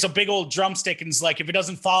 Takes a big old drumstick and is like, if it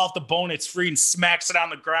doesn't fall off the bone, it's free, and smacks it on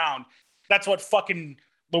the ground. That's what fucking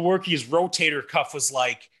Lewerke's rotator cuff was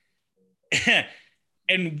like.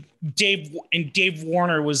 and Dave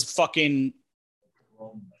Warner was fucking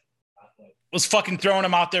throwing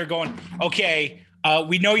him out there going, okay,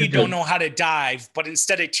 we know you don't know how to dive, but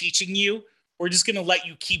instead of teaching you, we're just going to let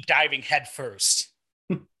you keep diving head first.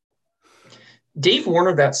 Dave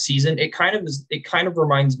Warner that season, it kind of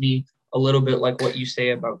reminds me a little bit like what you say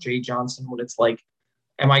about Jay Johnson, when it's like,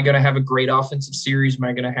 am I going to have a great offensive series? Am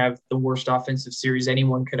I going to have the worst offensive series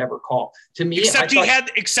anyone could ever call? To me, except he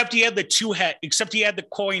had the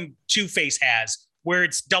coin Two-Face has, where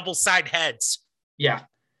it's double side heads. Yeah.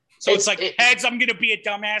 So it's like heads, I'm going to be a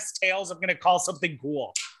dumbass. Tails, I'm going to call something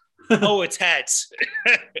cool. Oh, it's heads.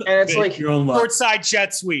 And it's like court side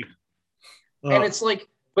jet sweep. And it's like,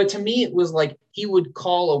 but to me, it was like he would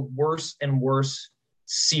call a worse and worse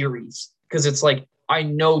series, because it's like, I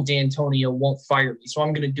know D'Antonio won't fire me, so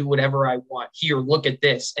I'm going to do whatever I want. Here, look at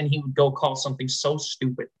this. And he would go call something so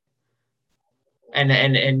stupid.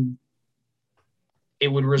 And it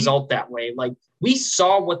would result that way. Like, we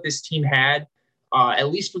saw what this team had. At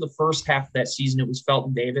least for the first half of that season, it was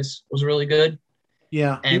Felton Davis was really good.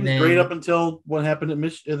 Yeah, he was great up until what happened at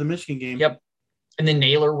the Michigan game. Yep. And then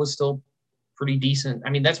Naylor was still pretty decent. I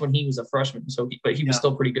mean, that's when he was a freshman, but he was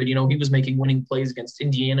still pretty good. You know, he was making winning plays against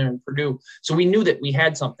Indiana and Purdue. So we knew that we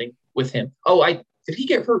had something with him. Oh, did he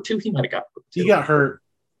get hurt too? He might have got hurt too. He got hurt.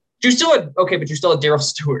 But you still had Darryl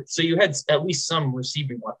Stewart. So you had at least some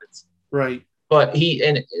receiving weapons. Right. But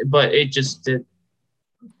it just did.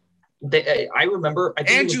 I remember.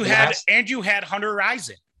 You had Hunter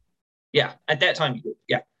Rison. Yeah, at that time you did.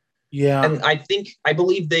 Yeah. Yeah. And I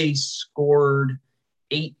believe they scored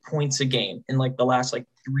 8 points a game in like the last a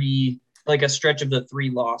stretch of the 3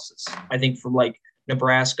 losses. I think from like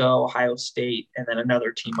Nebraska, Ohio State, and then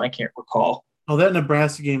another team I can't recall. Oh, that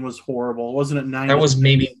Nebraska game was horrible. Wasn't it 9? That was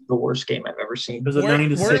maybe the worst game I've ever seen. It was a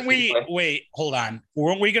 9-6. Wait, hold on.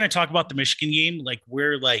 Weren't we going to talk about the Michigan game? Like,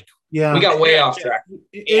 we're like, yeah, we got way off track.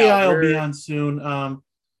 AI will be on soon.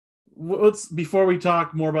 Before we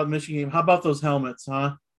talk more about the Michigan game, how about those helmets,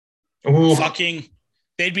 huh? Ooh. Fucking,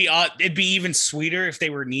 it'd be even sweeter if they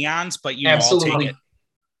were neons, but absolutely. I'll take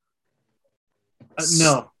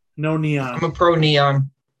it. No neon. I'm a pro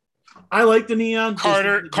neon. I like the neon.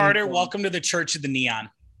 Carter, welcome to the Church of the Neon.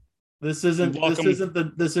 This isn't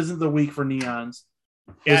the week for neons.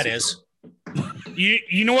 Yeah, it is.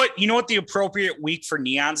 You know what the appropriate week for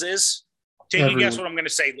neons is? Take a guess what I'm going to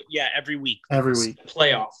say. Yeah, every week. Every week.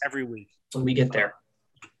 Playoff. Every week. When we get there.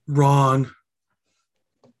 Wrong.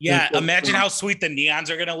 Yeah, imagine how sweet the neons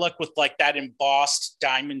are going to look with like that embossed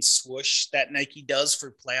diamond swoosh that Nike does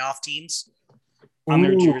for playoff teams on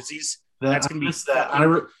their jerseys. That's going to be that.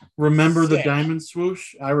 I remember the diamond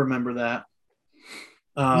swoosh. I remember that.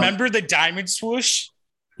 Remember the diamond swoosh?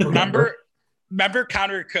 Remember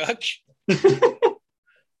Connor Cook?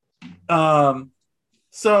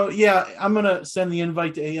 So yeah, I'm gonna send the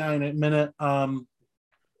invite to AI in a minute.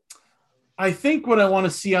 I think what I want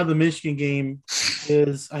to see out of the Michigan game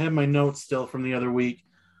is I have my notes still from the other week.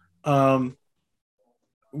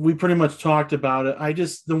 We pretty much talked about it.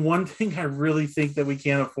 The one thing I really think that we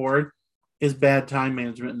can't afford is bad time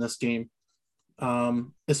management in this game,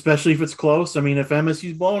 especially if it's close. I mean, if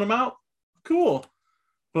MSU's blowing them out, cool.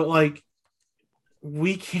 But, like,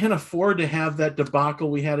 we can't afford to have that debacle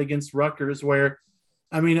we had against Rutgers where,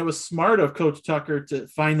 I mean, it was smart of Coach Tucker to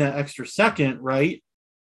find that extra second, right?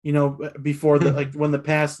 You know, before when the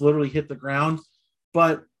pass literally hit the ground.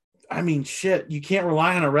 But, I mean, shit, you can't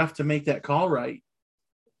rely on a ref to make that call right.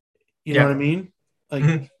 You know what I mean?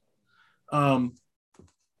 Like,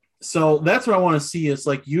 so that's what I want to see is,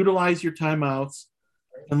 like, utilize your timeouts.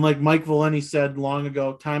 And like Mike Valeni said long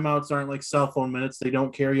ago, timeouts aren't like cell phone minutes. They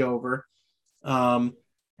don't carry over.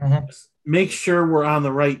 Make sure we're on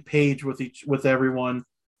the right page with everyone.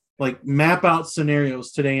 Like, map out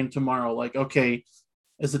scenarios today and tomorrow. Like, okay,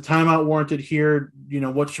 is the timeout warranted here? You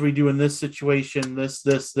know, what should we do in this situation? This.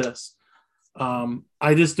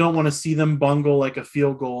 I just don't want to see them bungle like a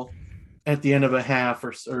field goal at the end of a half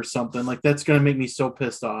or something. Like, that's going to make me so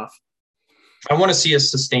pissed off. I want to see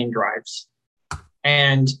us sustain drives.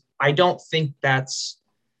 And I don't think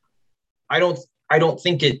I don't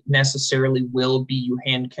think it necessarily will be you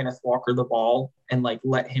hand Kenneth Walker the ball and, like,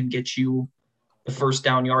 let him get you the first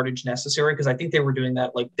down yardage necessary. Cause I think they were doing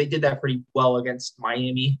that. Like, they did that pretty well against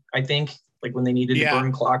Miami. I think, like, when they needed to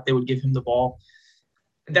burn clock, they would give him the ball.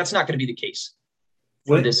 That's not going to be the case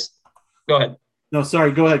for this. Go ahead. No,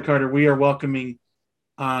 sorry. Go ahead, Carter. We are welcoming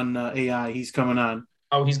on AI. He's coming on.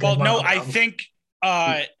 Oh, he's going. Well, no, I think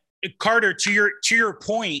Carter, to your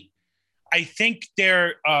point, I think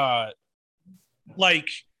they're like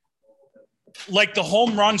the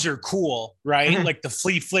home runs are cool, right? Mm-hmm. Like the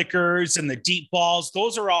flea flickers and the deep balls,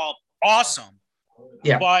 those are all awesome.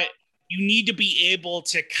 Yeah. But you need to be able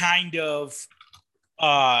to kind of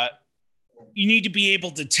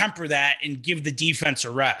temper that and give the defense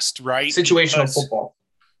a rest, right? Situational football.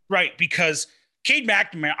 Right, because Cade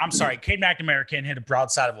McNamara can't hit a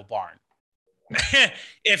broadside of a barn.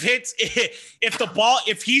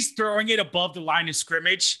 If he's throwing it above the line of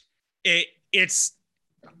scrimmage, it's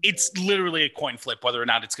literally a coin flip whether or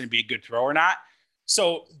not it's going to be a good throw or not.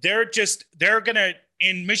 So they're going to,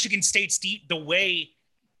 in Michigan State's the way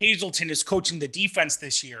Hazleton is coaching the defense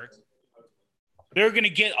this year, they're going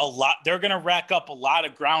to rack up a lot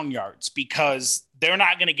of ground yards because they're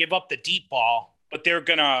not going to give up the deep ball, but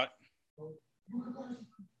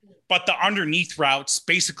but the underneath routes,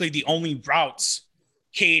 basically the only routes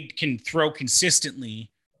Cade can throw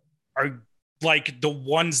consistently, are like the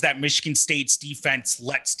ones that Michigan State's defense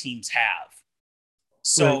lets teams have.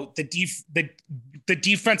 So right. the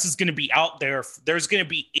defense is going to be out there. There's going to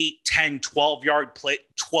be 8, 10, 12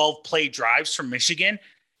 play drives from Michigan.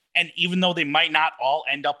 And even though they might not all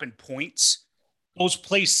end up in points, those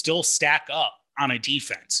plays still stack up on a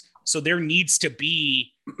defense. So there needs to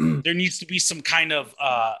be some kind of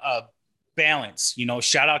balance, you know.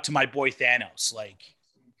 Shout out to my boy Thanos.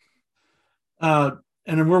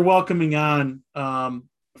 And we're welcoming on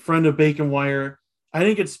friend of Bacon Wire. I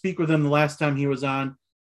didn't get to speak with him the last time he was on.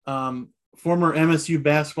 Former MSU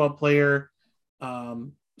basketball player,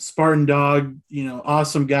 Spartan Dog, you know,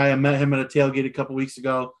 awesome guy. I met him at a tailgate a couple weeks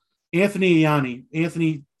ago. Anthony Ianni.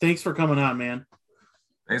 Anthony, thanks for coming on, man.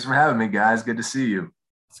 Thanks for having me, guys. Good to see you.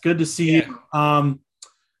 It's good to see you.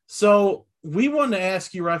 So we wanted to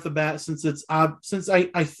ask you right off the bat, since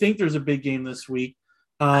I think there's a big game this week.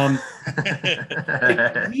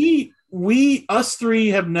 We us three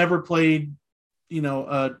have never played,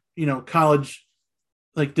 college,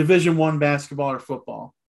 like Division I basketball or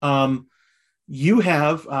football. You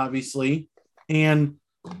have, obviously, and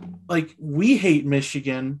like we hate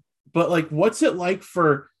Michigan, but like, what's it like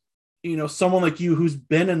for, someone like you who's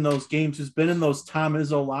been in those games, who's been in those Tom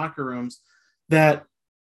Izzo locker rooms, that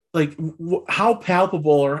like how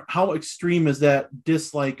palpable or how extreme is that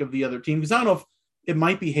dislike of the other team? Because I don't know if it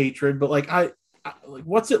might be hatred, but like like,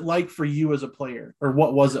 what's it like for you as a player, or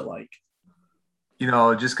what was it like?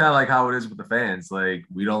 Just kind of like how it is with the fans. Like,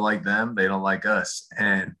 we don't like them, they don't like us.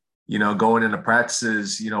 And, going into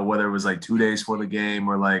practices, whether it was like 2 days for the game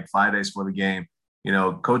or like 5 days for the game,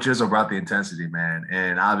 coaches have brought the intensity, man.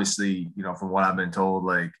 And obviously, from what I've been told,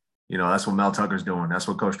 like, that's what Mel Tucker's doing. That's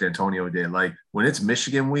what Coach D'Antonio did. Like, when it's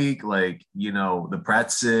Michigan week, like, the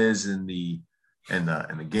practices and the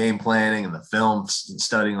game planning and the film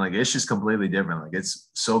studying, like, it's just completely different. Like, it's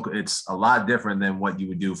a lot different than what you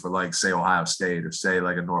would do for, like, say, Ohio State or say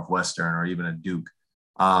like a Northwestern or even a Duke.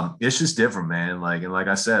 It's just different, man. Like, and like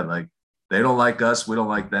I said, like, they don't like us, we don't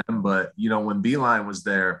like them. But, when Beeline was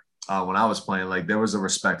there, when I was playing, like, there was a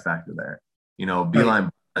respect factor there. Beeline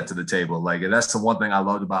brought that to the table. Like, and that's the one thing I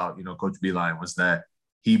loved about, Coach Beeline was that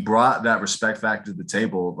he brought that respect factor to the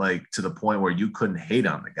table, like to the point where you couldn't hate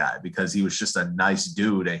on the guy because he was just a nice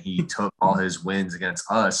dude and he took all his wins against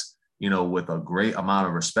us, with a great amount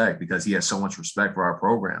of respect because he has so much respect for our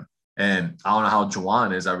program. And I don't know how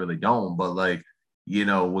Juwan is, I really don't, but like,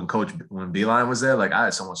 when Beeline was there, like I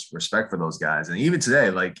had so much respect for those guys. And even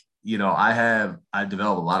today, like, I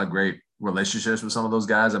developed a lot of great relationships with some of those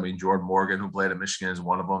guys. I mean, Jordan Morgan, who played at Michigan, is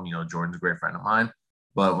one of them. Jordan's a great friend of mine.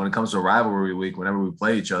 But when it comes to rivalry week, whenever we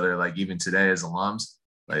play each other, like even today as alums,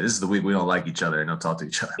 like this is the week we don't like each other and don't talk to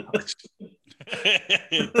each other much.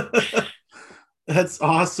 That's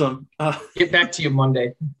awesome. Get back to you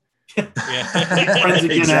Monday. Friends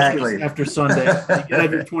again exactly. after Sunday. You get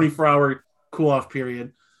have your 24-hour cool-off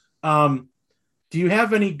period. Do you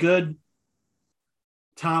have any good,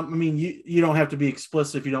 Tom? I mean, you don't have to be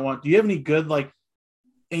explicit if you don't want. Do you have any good, like,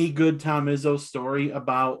 any good Tom Izzo story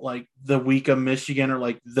about like the week of Michigan or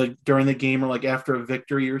like during the game or like after a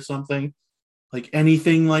victory or something, like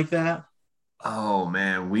anything like that? Oh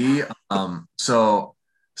man, we so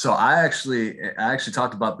I actually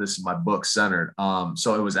talked about this in my book Centered.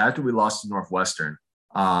 So it was after we lost to Northwestern.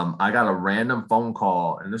 I got a random phone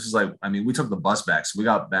call, and this is like, I mean, we took the bus back, so we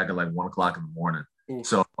got back at like 1:00 in the morning.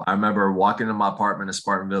 So I remember walking to my apartment in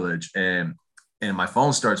Spartan Village, and my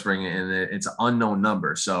phone starts ringing, and it's an unknown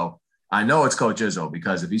number. So I know it's Coach Izzo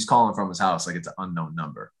because if he's calling from his house, like it's an unknown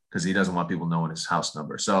number because he doesn't want people knowing his house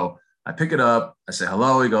number. So I pick it up. I say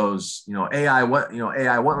hello. He goes, AI, what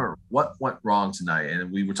went wrong tonight?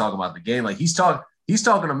 And we were talking about the game. Like he's talking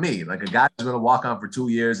to me, like a guy who's going to walk on for 2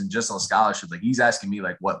 years and just on scholarship. Like he's asking me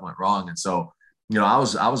like what went wrong. And so, I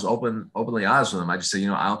was openly honest with him. I just said,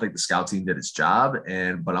 I don't think the scout team did its job.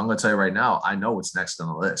 But I'm going to tell you right now, I know what's next on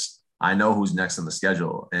the list. I know who's next on the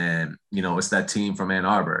schedule. And, it's that team from Ann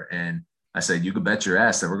Arbor. And I said, you could bet your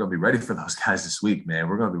ass that we're going to be ready for those guys this week, man.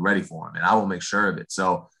 We're going to be ready for them. And I will make sure of it.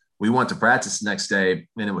 So we went to practice the next day,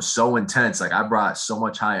 and it was so intense. Like I brought so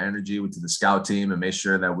much high energy to the scout team and made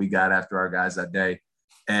sure that we got after our guys that day.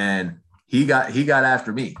 And he got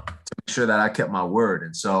after me to make sure that I kept my word.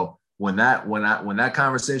 And so when that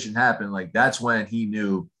conversation happened, like that's when he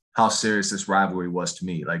knew how serious this rivalry was to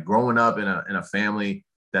me. Like growing up in a family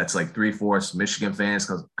that's like 3/4 Michigan fans,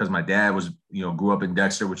 because my dad was, grew up in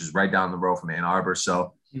Dexter, which is right down the road from Ann Arbor.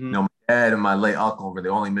 So, my dad and my late uncle were the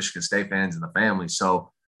only Michigan State fans in the family.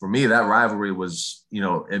 So for me, that rivalry was,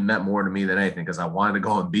 it meant more to me than anything because I wanted to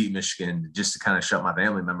go and beat Michigan just to kind of shut my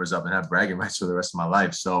family members up and have bragging rights for the rest of my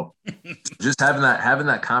life. So just having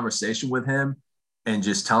that conversation with him and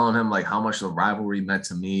just telling him like how much the rivalry meant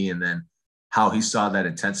to me, and then how he saw that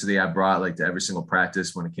intensity I brought like to every single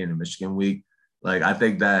practice when it came to Michigan week. Like, I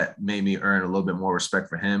think that made me earn a little bit more respect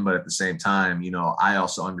for him. But at the same time, I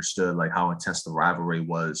also understood like how intense the rivalry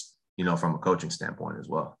was, from a coaching standpoint as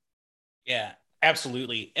well. Yeah,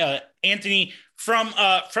 absolutely. Anthony, from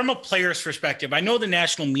a player's perspective, I know the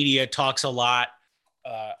national media talks a lot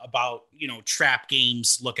about, trap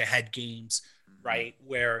games, look ahead games, right?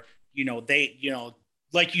 Where, they,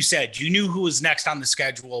 like you said, you knew who was next on the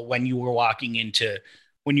schedule when you were walking into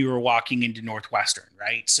Northwestern,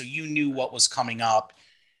 right? So you knew what was coming up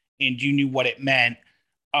and you knew what it meant.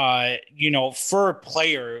 For a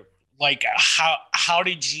player, like how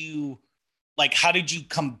did you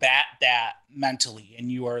combat that mentally?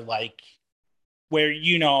 And you are like, where,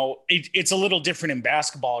 it's a little different in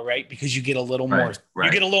basketball, right? Because you get a little more,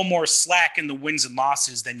 you get a little more slack in the wins and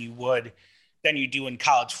losses than you do in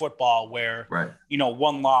college football, where,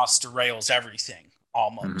 one loss derails everything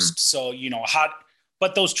almost. Mm-hmm. So,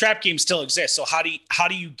 but those trap games still exist. So how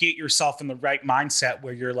do you get yourself in the right mindset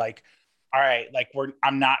where you're like, all right, like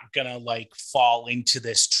I'm not gonna like fall into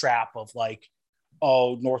this trap of like,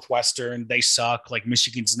 oh, Northwestern, they suck. Like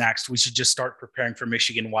Michigan's next. We should just start preparing for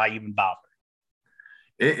Michigan. Why even bother?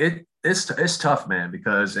 It's tough, man,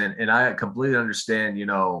 because and I completely understand,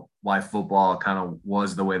 why football kind of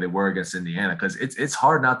was the way they were against Indiana, because it's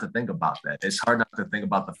hard not to think about that. It's hard not to think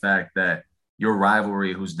about the fact that your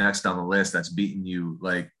rivalry, who's next on the list, that's beaten you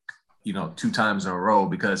like, 2 times in a row,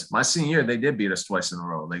 because my senior year, they did beat us twice in a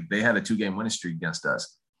row. Like they had a 2-game winning streak against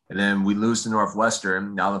us. And then we lose to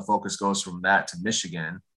Northwestern. Now the focus goes from that to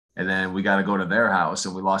Michigan. And then we got to go to their house,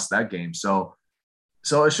 and we lost that game. So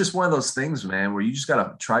it's just one of those things, man, where you just got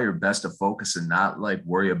to try your best to focus and not like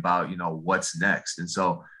worry about, what's next. And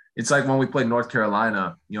so it's like when we played North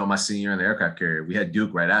Carolina, my senior year in the aircraft carrier, we had Duke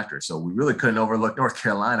right after. So we really couldn't overlook North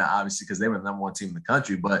Carolina, obviously, because they were the number 1 team in the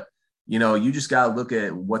country. But, you just got to look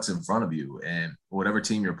at what's in front of you, and whatever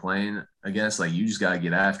team you're playing against, like you just got to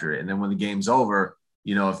get after it. And then when the game's over,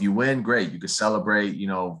 if you win, great. You could celebrate,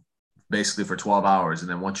 basically for 12 hours. And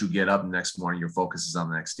then once you get up the next morning, your focus is on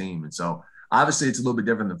the next team. And so obviously it's a little bit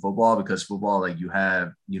different than football, because football, like you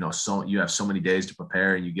have so many days to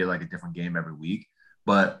prepare and you get like a different game every week.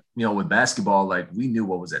 But, with basketball, like we knew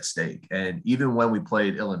what was at stake. And even when we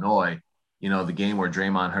played Illinois, the game where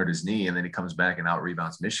Draymond hurt his knee and then he comes back and out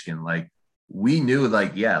rebounds Michigan, like we knew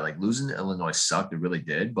like losing to Illinois sucked. It really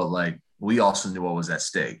did. But like, we also knew what was at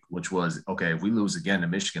stake, which was, okay, if we lose again to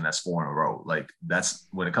Michigan, that's 4 in a row. Like that's,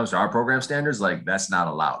 when it comes to our program standards, like that's not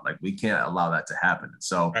allowed. Like we can't allow that to happen.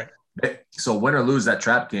 So, So win or lose that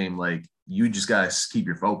trap game, like you just got to keep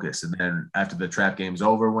your focus. And then after the trap game's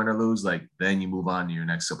over, win or lose, like then you move on to your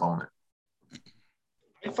next opponent.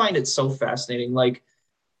 I find it so fascinating. Like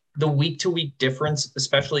the week to week difference,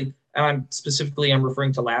 especially, and I'm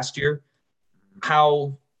referring to last year,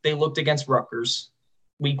 how they looked against Rutgers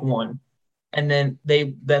week 1. And then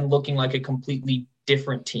looking like a completely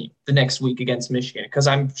different team the next week against Michigan. Because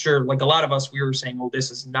I'm sure, like a lot of us, we were saying, well,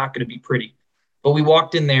 this is not going to be pretty. But we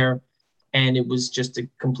walked in there, and it was just a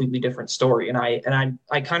completely different story. And I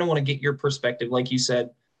kind of want to get your perspective, like you said,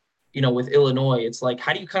 with Illinois. It's like,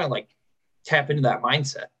 how do you kind of like tap into that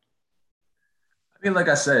mindset? I mean, like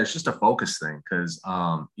I said, it's just a focus thing because,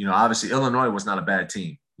 obviously Illinois was not a bad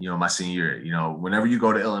team. My senior year, whenever you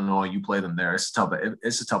go to Illinois, you play them there. It's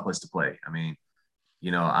a tough place to play. I mean,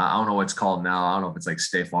 I don't know what it's called now. I don't know if it's like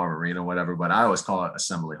State Farm Arena or whatever, but I always call it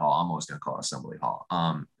Assembly Hall. I'm always going to call it Assembly Hall.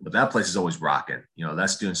 But that place is always rocking. That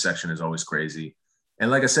student section is always crazy. And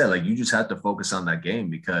like I said, like you just have to focus on that game,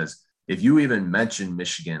 because if you even mention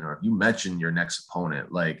Michigan or if you mention your next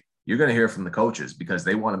opponent, like you're going to hear from the coaches, because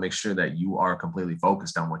they want to make sure that you are completely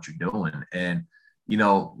focused on what you're doing. And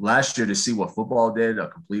last year, to see what football did, a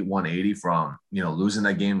complete 180 from, losing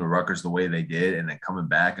that game to Rutgers the way they did and then coming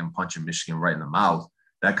back and punching Michigan right in the mouth,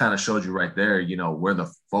 that kind of showed you right there, where the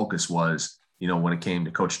focus was, when it came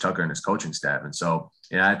to Coach Tucker and his coaching staff. And so,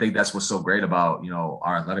 I think that's what's so great about,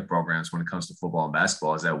 our athletic programs when it comes to football and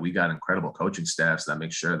basketball, is that we got incredible coaching staffs that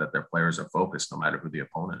make sure that their players are focused no matter who the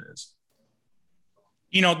opponent is.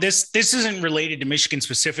 This isn't related to Michigan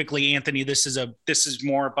specifically, Anthony. This is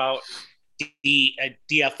more about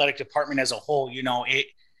the athletic department as a whole.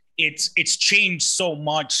 It's changed so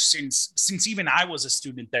much since even I was a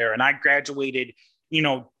student there, and I graduated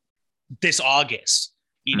this August.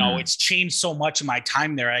 It's changed so much in my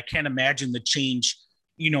time there. I can't imagine the change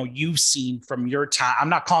you've seen from your time. I'm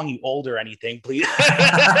not calling you old or anything, please.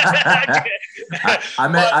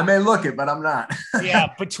 I may look it, but I'm not. Yeah,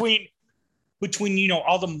 between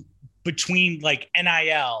between like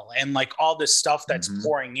NIL and like all this stuff that's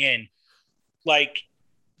pouring in, like,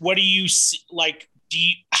 what do you see? Like,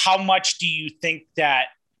 how much do you think that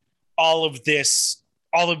all of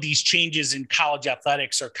these changes in college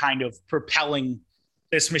athletics are kind of propelling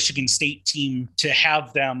this Michigan State team to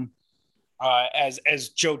have them, as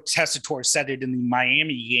Joe Tessitore said it in the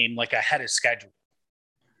Miami game, like ahead of schedule?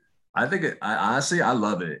 I think honestly, I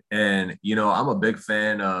love it. And, I'm a big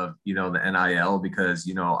fan of, the NIL, because,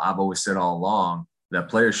 I've always said all along that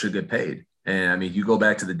players should get paid. And I mean, you go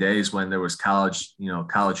back to the days when there was college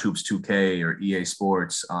hoops 2K or EA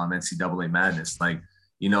Sports, NCAA Madness, like,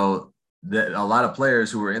 a lot of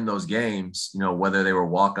players who were in those games, whether they were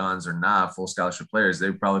walk-ons or not, full scholarship players,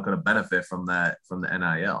 they probably could have benefited from that, from the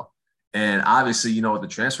NIL. And obviously, with the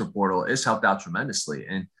transfer portal, it's helped out tremendously.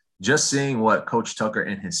 And just seeing what Coach Tucker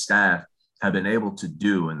and his staff have been able to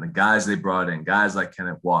do, and the guys they brought in, guys like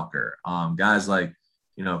Kenneth Walker, guys like,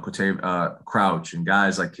 Crouch, and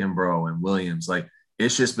guys like Kimbrough and Williams, like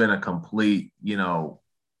it's just been a complete,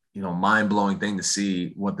 mind-blowing thing to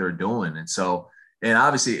see what they're doing. And so, and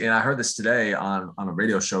obviously, and I heard this today on a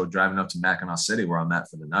radio show driving up to Mackinac City, where I'm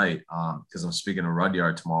at for the night, because I'm speaking to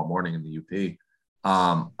Rudyard tomorrow morning in the UP.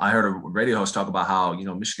 I heard a radio host talk about how,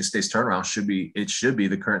 Michigan State's turnaround should be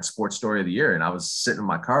the current sports story of the year. And I was sitting in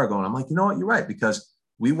my car going, I'm like, you know what, you're right, because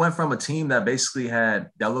we went from a team that basically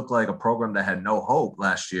that looked like a program that had no hope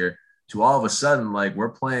last year to all of a sudden, like, we're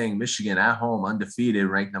playing Michigan at home, undefeated,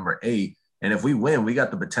 ranked number 8. And if we win, we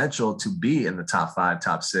got the potential to be in the top 5,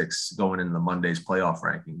 top 6 going into the Monday's playoff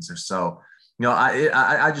rankings. Or so,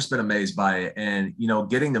 I just been amazed by it. And,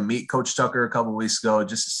 getting to meet Coach Tucker a couple of weeks ago,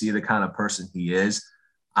 just to see the kind of person he is,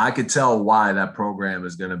 I could tell why that program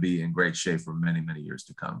is going to be in great shape for many, many years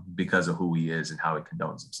to come, because of who he is and how he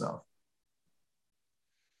condones himself.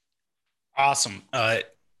 Awesome.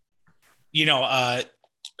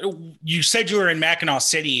 You said you were in Mackinac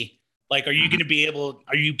City. Like, are you going to be able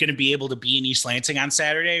to be in East Lansing on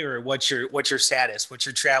Saturday, or what's your status? What's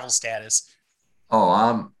your travel status?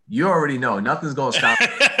 Oh, you already know nothing's going to stop me.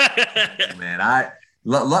 Man,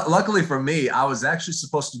 Luckily for me, I was actually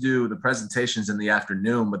supposed to do the presentations in the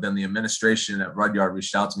afternoon, but then the administration at Rudyard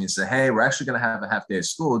reached out to me and said, "Hey, we're actually going to have a half day of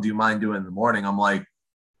school. Do you mind doing it in the morning?" I'm like,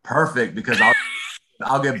 "Perfect," because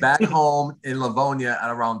I'll get back home in Livonia at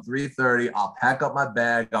around 3:30. I'll pack up my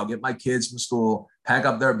bag. I'll get my kids from school, pack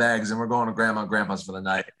up their bags, and we're going to Grandma and Grandpa's for the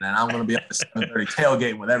night. And then I'm going to be up at 7:30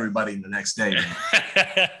 tailgating with everybody the next day. Man.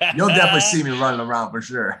 You'll definitely see me running around for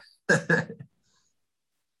sure.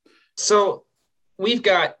 So we've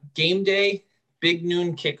got game day, big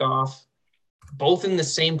noon kickoff, both in the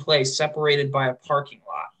same place, separated by a parking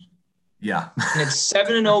lot. Yeah. And it's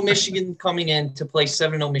 7-0 Michigan coming in to play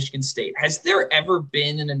 7-0 Michigan State. Has there ever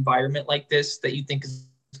been an environment like this that you think is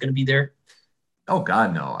going to be there? Oh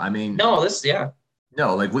God, no. I mean, no,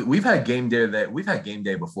 like we've had game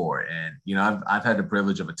day before, and I've had the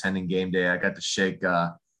privilege of attending game day. I got to shake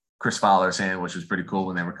Chris Fowler's hand, which was pretty cool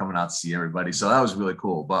when they were coming out to see everybody. So that was really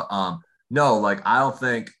cool. But no, like I don't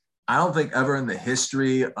think ever in the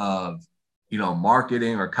history of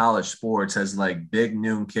marketing or college sports has like big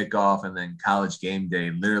noon kickoff and then college game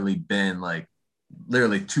day literally been like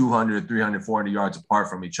 200, 300, 400 yards apart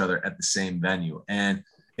from each other at the same venue. And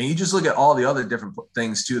you just look at all the other different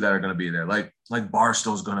things too that are going to be there. Like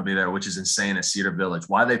Barstool's going to be there, which is insane at Cedar Village.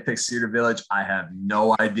 Why they picked Cedar Village, I have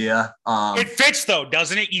no idea. It fits though,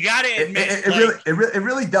 doesn't it? You got to admit, it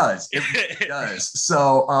really does. It really does.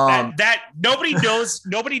 So that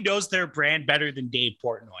nobody knows their brand better than Dave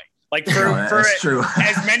Portnoy. Like for true.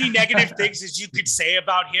 As many negative things as you could say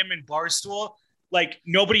about him and Barstool, like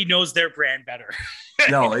nobody knows their brand better.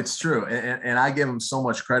 No, it's true. And I give him so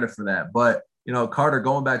much credit for that. But, Carter,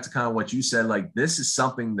 going back to kind of what you said, like this is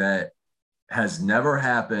something that has never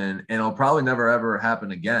happened and it'll probably never, ever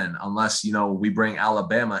happen again unless, we bring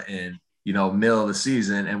Alabama in, middle of the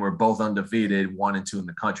season and we're both undefeated, 1-2 in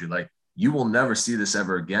the country. Like you will never see this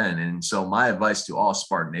ever again. And so my advice to all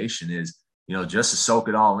Spartan Nation is, just to soak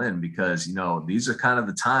it all in because, these are kind of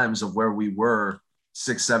the times of where we were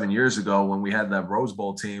 6-7 years ago when we had that Rose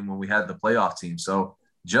Bowl team, when we had the playoff team. So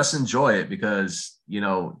just enjoy it because,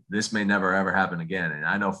 this may never, ever happen again. And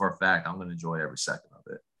I know for a fact I'm going to enjoy every second of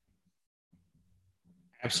it.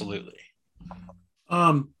 Absolutely.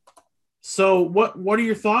 So what are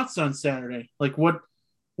your thoughts on Saturday? Like what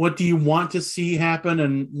do you want to see happen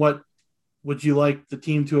and what would you like the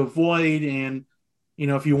team to avoid? And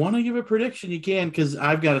if you want to give a prediction, you can, because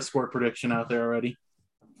I've got a score prediction out there already.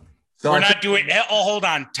 So we're not doing – hold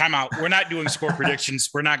on. Time out. We're not doing score predictions.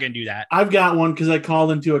 We're not going to do that. I've got one because I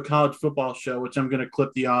called into a college football show, which I'm going to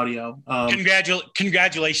clip the audio.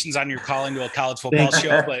 Congratulations on your call into a college football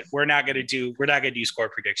show, but we're not going to do score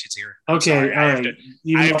predictions here. Okay, all right.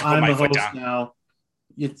 I'm the host down. now.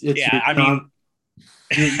 You're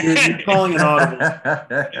calling an audible.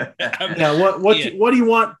 Yeah. What do you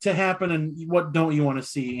want to happen, and what don't you want to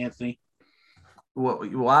see, Anthony?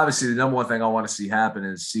 Well, obviously, the number one thing I want to see happen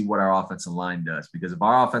is see what our offensive line does. Because if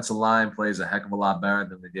our offensive line plays a heck of a lot better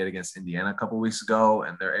than they did against Indiana a couple of weeks ago,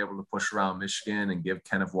 and they're able to push around Michigan and give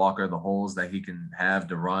Kenneth Walker the holes that he can have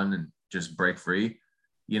to run and just break free,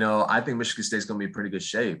 I think Michigan State's going to be in pretty good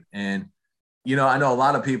shape. And, I know a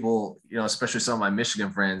lot of people, especially some of my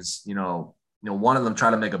Michigan friends, one of them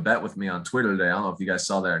tried to make a bet with me on Twitter today. I don't know if you guys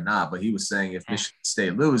saw that or not, but he was saying if Michigan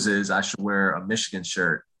State loses, I should wear a Michigan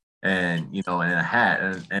shirt and and a hat.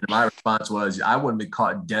 And my response was, I wouldn't be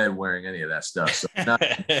caught dead wearing any of that stuff. So it's not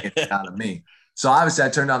out of me. So obviously I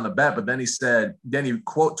turned down the bet, but then he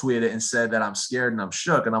quote tweeted it and said that I'm scared and I'm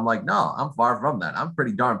shook. And I'm like, no, I'm far from that. I'm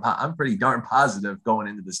pretty darn positive going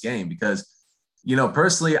into this game because,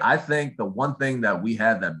 personally, I think the one thing that we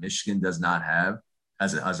have that Michigan does not have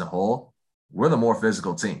as a whole, we're the more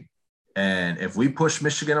physical team. And if we push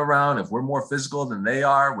Michigan around, if we're more physical than they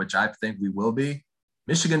are, which I think we will be,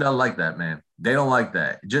 Michigan doesn't like that, man. They don't like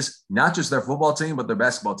that. Not just their football team, but their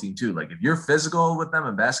basketball team too. Like if you're physical with them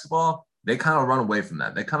in basketball, they kind of run away from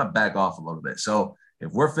that. They kind of back off a little bit. So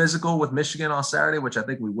if we're physical with Michigan on Saturday, which I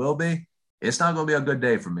think we will be, it's not going to be a good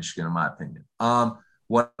day for Michigan, in my opinion.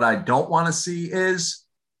 What I don't want to see is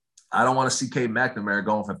I don't want to see Cade McNamara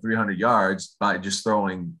going for 300 yards by just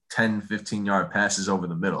throwing 10, 15-yard passes over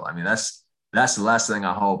the middle. I mean, that's the last thing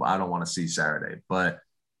I don't want to see Saturday. But,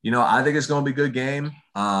 I think it's going to be a good game.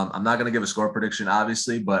 I'm not going to give a score prediction,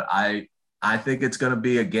 obviously, but I think it's going to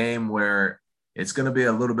be a game where it's going to be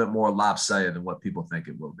a little bit more lopsided than what people think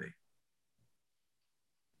it will be.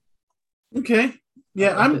 Okay.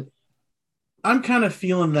 Yeah, I'm kind of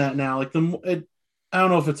feeling that now. Like I don't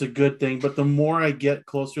know if it's a good thing, but the more I get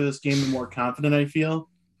closer to this game, the more confident I feel.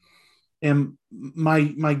 And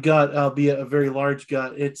my gut, albeit a very large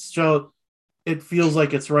gut, it feels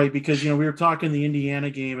like it's right because, we were talking the Indiana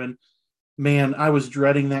game and man, I was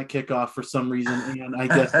dreading that kickoff for some reason, and I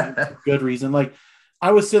guess that's a good reason. Like,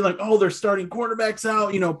 I was saying, like, oh, they're starting quarterbacks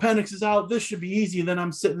out. Penix is out. This should be easy. And then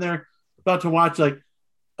I'm sitting there about to watch, like,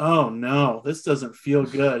 oh, no, this doesn't feel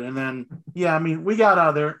good. And then, yeah, I mean, we got out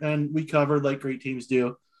of there, and we covered like great teams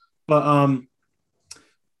do. But,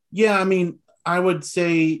 yeah, I mean, I would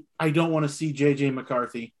say I don't want to see J.J.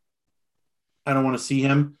 McCarthy. I don't want to see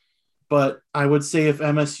him. But I would say if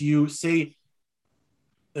MSU, say,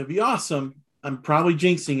 it'd be awesome. I'm probably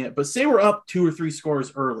jinxing it, but say we're up 2 or 3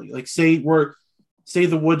 scores early. Like, say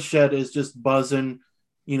the woodshed is just buzzing,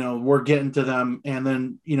 we're getting to them. And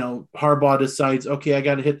then, Harbaugh decides, okay, I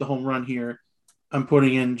got to hit the home run here. I'm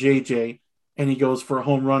putting in JJ, and he goes for a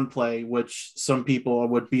home run play, which some people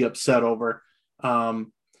would be upset over. I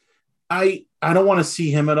don't want to see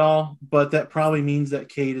him at all, but that probably means that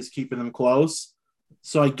Cade is keeping them close.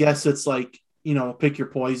 So I guess it's like, pick your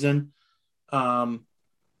poison.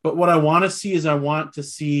 But what I want to see is I want to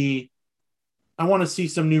see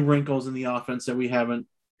some new wrinkles in the offense that we haven't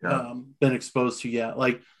been exposed to yet.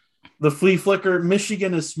 Like the flea flicker,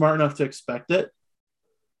 Michigan is smart enough to expect it.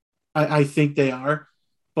 I think they are,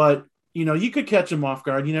 but you could catch them off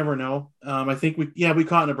guard. You never know. I think we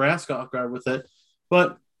caught Nebraska off guard with it,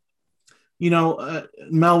 but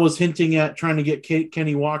Mel was hinting at trying to get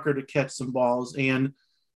Kenny Walker to catch some balls, and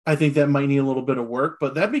I think that might need a little bit of work,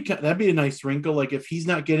 but that'd be a nice wrinkle. Like if he's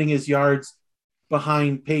not getting his yards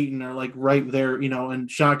behind Peyton or like right there, and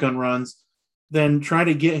shotgun runs, then try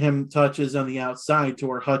to get him touches on the outside to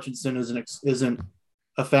where Hutchinson isn't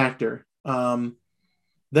a factor.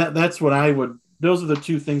 That's what I would. Those are the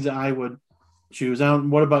 2 things that I would choose.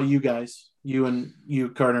 What about you guys? You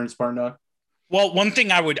Carter and Spartan Dog. Well, one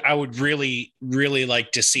thing I would really, really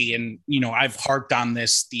like to see, and I've harped on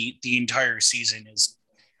this the entire season, is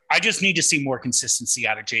I just need to see more consistency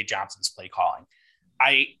out of Jay Johnson's play calling.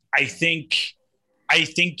 I think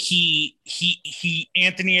he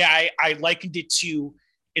Anthony, I likened it to,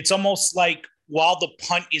 it's almost like while the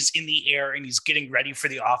punt is in the air and he's getting ready for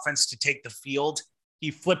the offense to take the field, he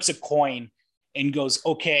flips a coin and goes,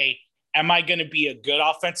 okay, am I going to be a good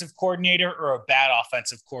offensive coordinator or a bad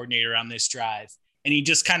offensive coordinator on this drive? And he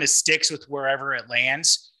just kind of sticks with wherever it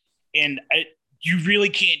lands. And you really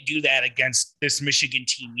can't do that against this Michigan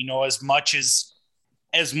team, as much as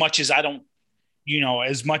I don't,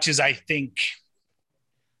 as much as I think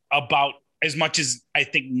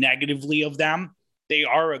negatively of them, they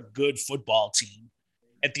are a good football team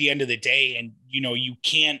at the end of the day. And, you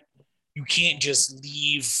can't just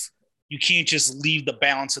leave the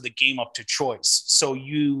balance of the game up to choice. So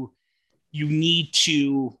you need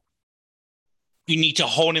to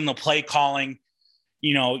hone in the play calling.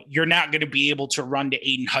 You're not going to be able to run to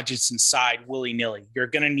Aiden Hutchinson's side willy-nilly. You're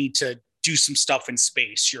going to need to do some stuff in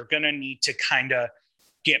space. You're going to need to kind of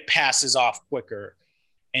get passes off quicker.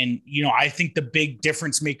 And, I think the big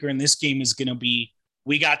difference maker in this game is going to be,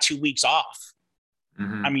 we got 2 weeks off.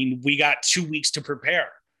 Mm-hmm. I mean, we got 2 weeks to prepare.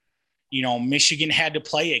 Michigan had to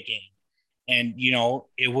play a game, and,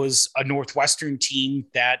 it was a Northwestern team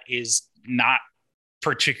that is not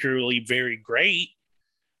particularly very great,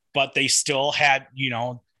 but they still had,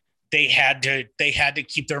 they had to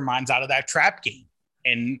keep their minds out of that trap game.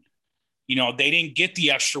 And, they didn't get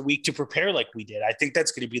the extra week to prepare like we did. I think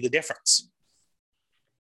that's going to be the difference.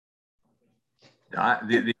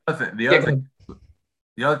 The other thing.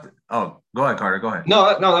 Oh, go ahead, Carter. Go ahead. No,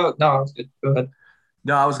 I was good. Go ahead.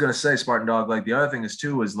 No, I was gonna say, Spartan Dog. Like the other thing is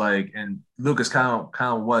too is like, and Lucas, kind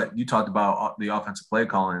of what you talked about the offensive play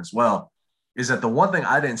calling as well, is that the one thing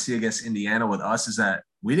I didn't see against Indiana with us is that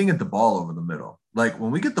we didn't get the ball over the middle. Like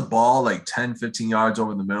when we get the ball like 10, 15 yards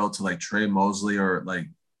over the middle to like Trey Mosley or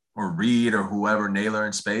Reed or whoever, Naylor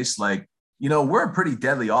in space, like, we're a pretty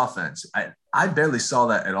deadly offense. I barely saw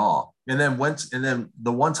that at all. And then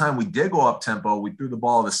the one time we did go up tempo, we threw the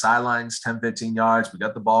ball to the sidelines, 10, 15 yards. We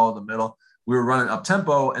got the ball in the middle. We were running up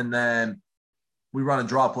tempo, and then we run a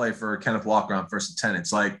draw play for Kenneth Walker on 1st and 10.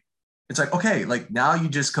 It's like, okay, like now you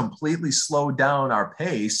just completely slowed down our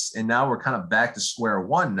pace, and now we're kind of back to square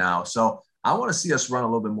one now. So I want to see us run a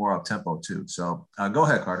little bit more up tempo too. So go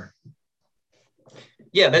ahead, Carter.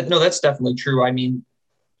 Yeah, that's definitely true. I mean,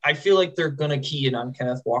 I feel like they're going to key in on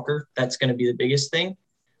Kenneth Walker. That's going to be the biggest thing.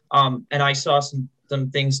 And I saw some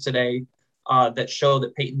things today that show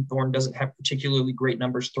that Peyton Thorne doesn't have particularly great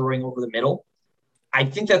numbers throwing over the middle. I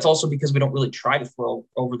think that's also because we don't really try to throw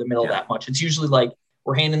over the middle that much. It's usually like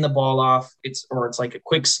we're handing the ball off, it's like a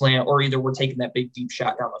quick slant, or either we're taking that big deep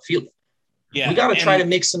shot down the field. Yeah, we got to try to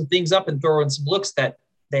mix some things up and throw in some looks that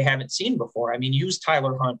they haven't seen before. I mean, use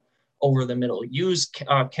Tyler Hunt over the middle, use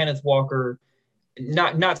Kenneth Walker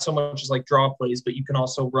not so much as like draw plays, but you can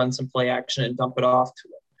also run some play action and dump it off to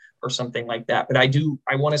it or something like that. But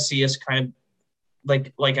I want to see us kind of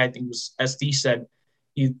like I think was SD said,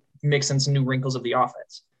 you mix in some new wrinkles of the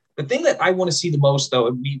offense. The thing that I want to see the most, though,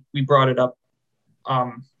 and we brought it up,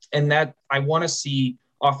 and that I want to see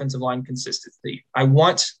offensive line consistency. I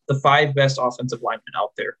want the 5 best offensive linemen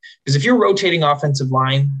out there. Because if you're rotating offensive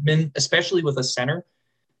linemen, especially with a center,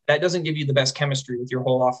 that doesn't give you the best chemistry with your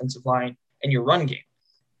whole offensive line and your run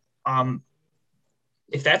game.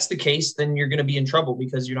 If that's the case, then you're going to be in trouble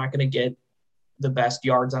because you're not going to get the best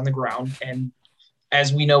yards on the ground. And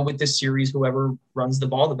as we know with this series, whoever runs the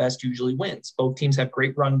ball the best usually wins. Both teams have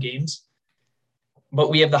great run games,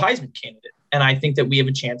 but we have the Heisman candidate. And I think that we have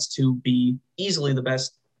a chance to be easily the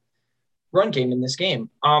best run game in this game.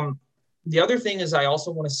 The other thing is I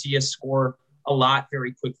also want to see us score a lot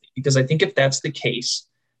very quickly, because I think if that's the case,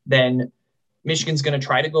 then Michigan's going to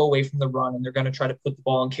try to go away from the run, and they're going to try to put the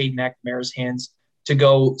ball in Caden McNamara's hands to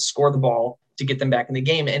go score the ball to get them back in the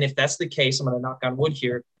game. And if that's the case, I'm going to knock on wood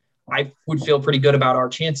here, I would feel pretty good about our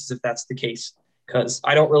chances if that's the case, because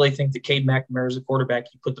I don't really think that Cade McNamara is a quarterback.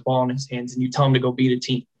 You put the ball in his hands and you tell him to go beat a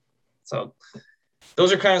team. So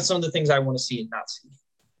those are kind of some of the things I want to see and not see.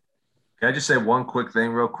 Can I just say one quick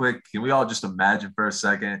thing real quick? Can we all just imagine for a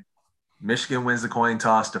second, Michigan wins the coin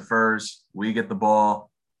toss to Furs. We get the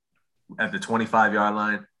ball at the 25-yard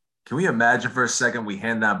line. Can we imagine for a second we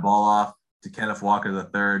hand that ball off to Kenneth Walker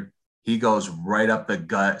III? He goes right up the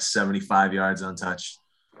gut, 75 yards untouched.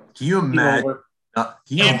 Can you imagine?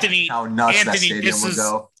 Anthony, how nuts Anthony, that stadium would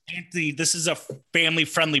go? Anthony, this is a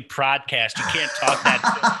family-friendly podcast. You can't talk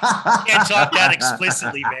that. You can't talk that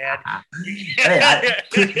explicitly, man.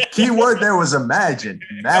 Hey, key word there was imagine.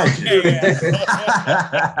 Imagine. It'd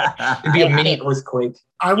be a mini earthquake.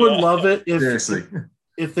 I would love it if Seriously.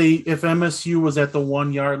 if MSU was at the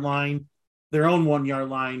 1 yard line, their own 1 yard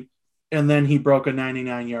line, and then he broke a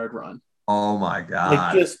 99-yard run. Oh my God.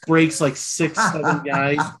 Like just breaks like 6-7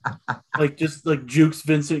 guys. Like just like jukes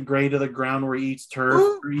Vincent Gray to the ground where he eats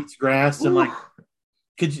turf or eats grass. And like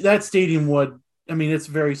that stadium would, I mean, it's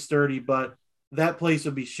very sturdy, but that place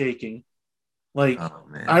would be shaking. Like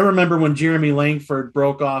I remember when Jeremy Langford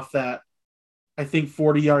broke off that, I think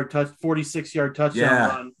 46-yard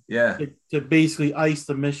touchdown run to basically ice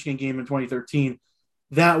the Michigan game in 2013.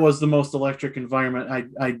 That was the most electric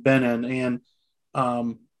environment I'd been in. And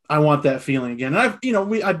I want that feeling again. And I've been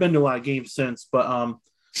to a lot of games since, but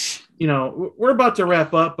we're about to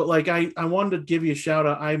wrap up, but like I wanted to give you a shout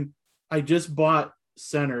out. I just bought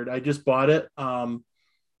Centered. I just bought it.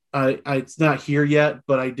 It's not here yet,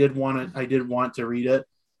 but I did want to read it.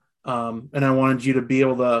 And I wanted you to be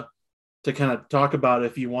able to kind of talk about it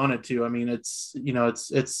if you wanted to. I mean, it's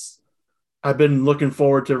I've been looking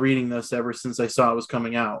forward to reading this ever since I saw it was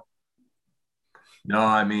coming out. No,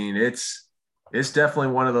 I mean, it's definitely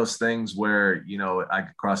one of those things where, I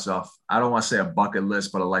could cross off, I don't want to say a bucket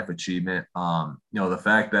list, but a life achievement. The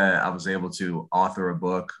fact that I was able to author a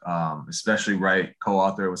book, especially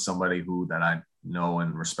co-author with somebody that I know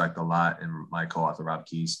and respect a lot, and my co-author, Rob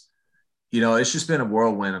Keys. It's just been a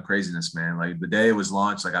whirlwind of craziness, man. Like the day it was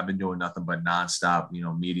launched, like I've been doing nothing but nonstop,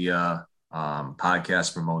 media,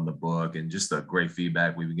 podcasts promoting the book, and just the great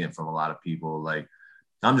feedback we've been getting from a lot of people. Like,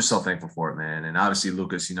 I'm just so thankful for it, man. And obviously,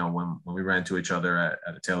 Lucas, when we ran into each other at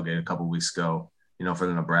a tailgate a couple of weeks ago, for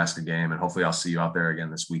the Nebraska game, and hopefully I'll see you out there again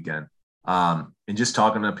this weekend. And just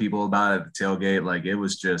talking to people about it at the tailgate, like it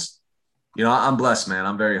was just, I'm blessed, man.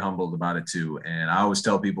 I'm very humbled about it too. And I always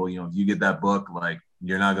tell people, if you get that book, like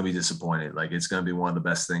you're not going to be disappointed. Like it's going to be one of the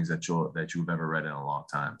best things that you've ever read in a long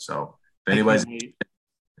time. So if anybody's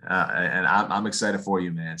and I'm excited for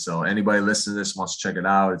you, man. So anybody listening to this wants to check it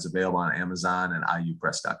out, it's available on Amazon and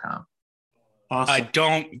iupress.com.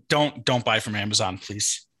 Awesome. Don't buy from Amazon,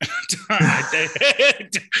 please.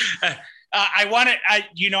 I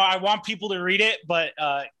want people to read it, but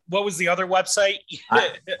what was the other website?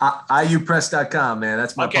 iupress.com, man.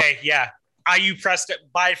 That's my okay. Yeah. iupress.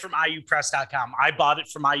 Buy it from iupress.com. I bought it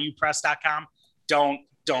from iupress.com. Don't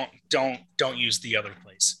use the other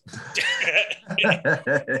place.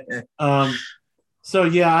 So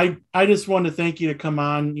yeah, I just wanted to thank you to come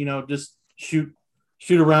on, just shoot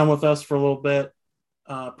around with us for a little bit,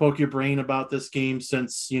 poke your brain about this game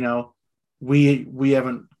since, we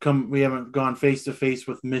haven't gone face to face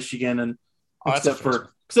with Michigan and except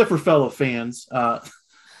for fellow fans. But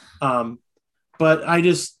I'm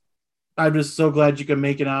just so glad you could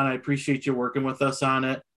make it on. I appreciate you working with us on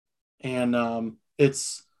it. And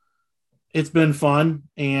it's been fun,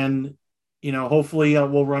 and hopefully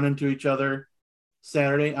we'll run into each other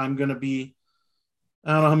Saturday. I'm going to be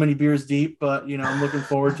I don't know how many beers deep, but I'm looking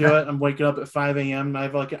forward to it. I'm waking up at 5 a.m. and I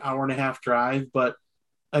have like an hour and a half drive, but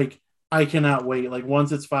like I cannot wait. Like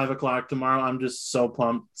once it's 5 o'clock tomorrow, I'm just so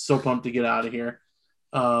pumped to get out of here.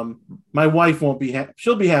 My wife won't be happy.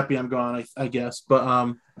 She'll be happy I'm gone, I guess,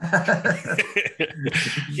 but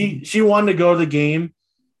she wanted to go to the game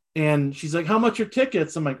and she's like, how much are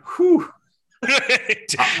tickets? I'm like, whew.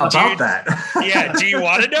 About that. Yeah. Do you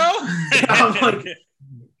want to know?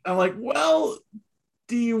 I'm like, well,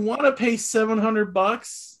 do you want to pay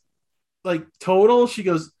 $700 like total? She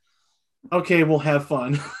goes, okay, we'll have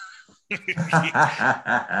fun.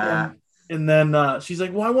 and then she's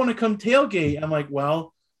like, well, I want to come tailgate. I'm like,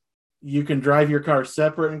 well, you can drive your car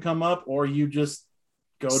separate and come up, or you just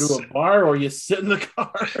go to a bar, or you sit in the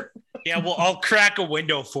car. Yeah, well, I'll crack a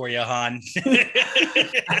window for you, hon.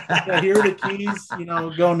 Yeah, here are the keys,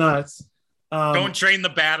 go nuts. Don't drain the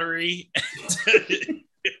battery.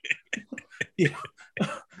 Yeah,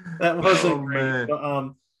 that wasn't great.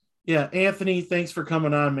 But, yeah, Anthony, thanks for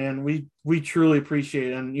coming on, man. We truly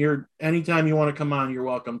appreciate it. And anytime you want to come on, you're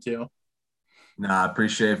welcome to. No, I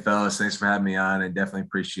appreciate it, fellas. Thanks for having me on, and definitely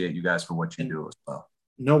appreciate you guys for what you do as well.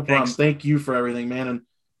 No problem. Thanks. Thank you for everything, man. And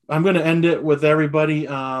I'm going to end it with everybody.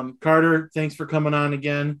 Carter, thanks for coming on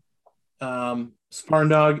again. Spartan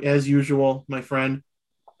Dog, as usual, my friend.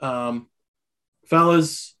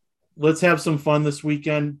 Fellas, let's have some fun this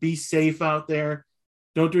weekend. Be safe out there.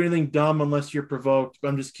 Don't do anything dumb unless you're provoked.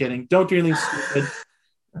 I'm just kidding. Don't do anything stupid.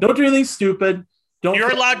 Don't do anything stupid.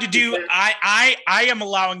 You're allowed to do. I am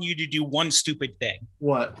allowing you to do one stupid thing.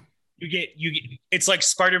 What? You get. It's like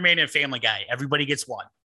Spider-Man and Family Guy. Everybody gets one.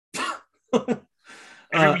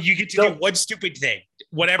 You get to do one stupid thing.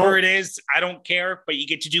 Whatever it is, I don't care, but you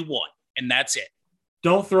get to do one, and that's it.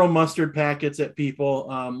 Don't throw mustard packets at people.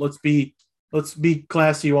 Let's be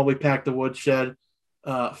classy while we pack the woodshed.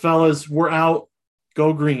 Fellas, we're out.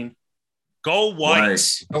 Go green. Go white.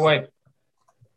 Go white.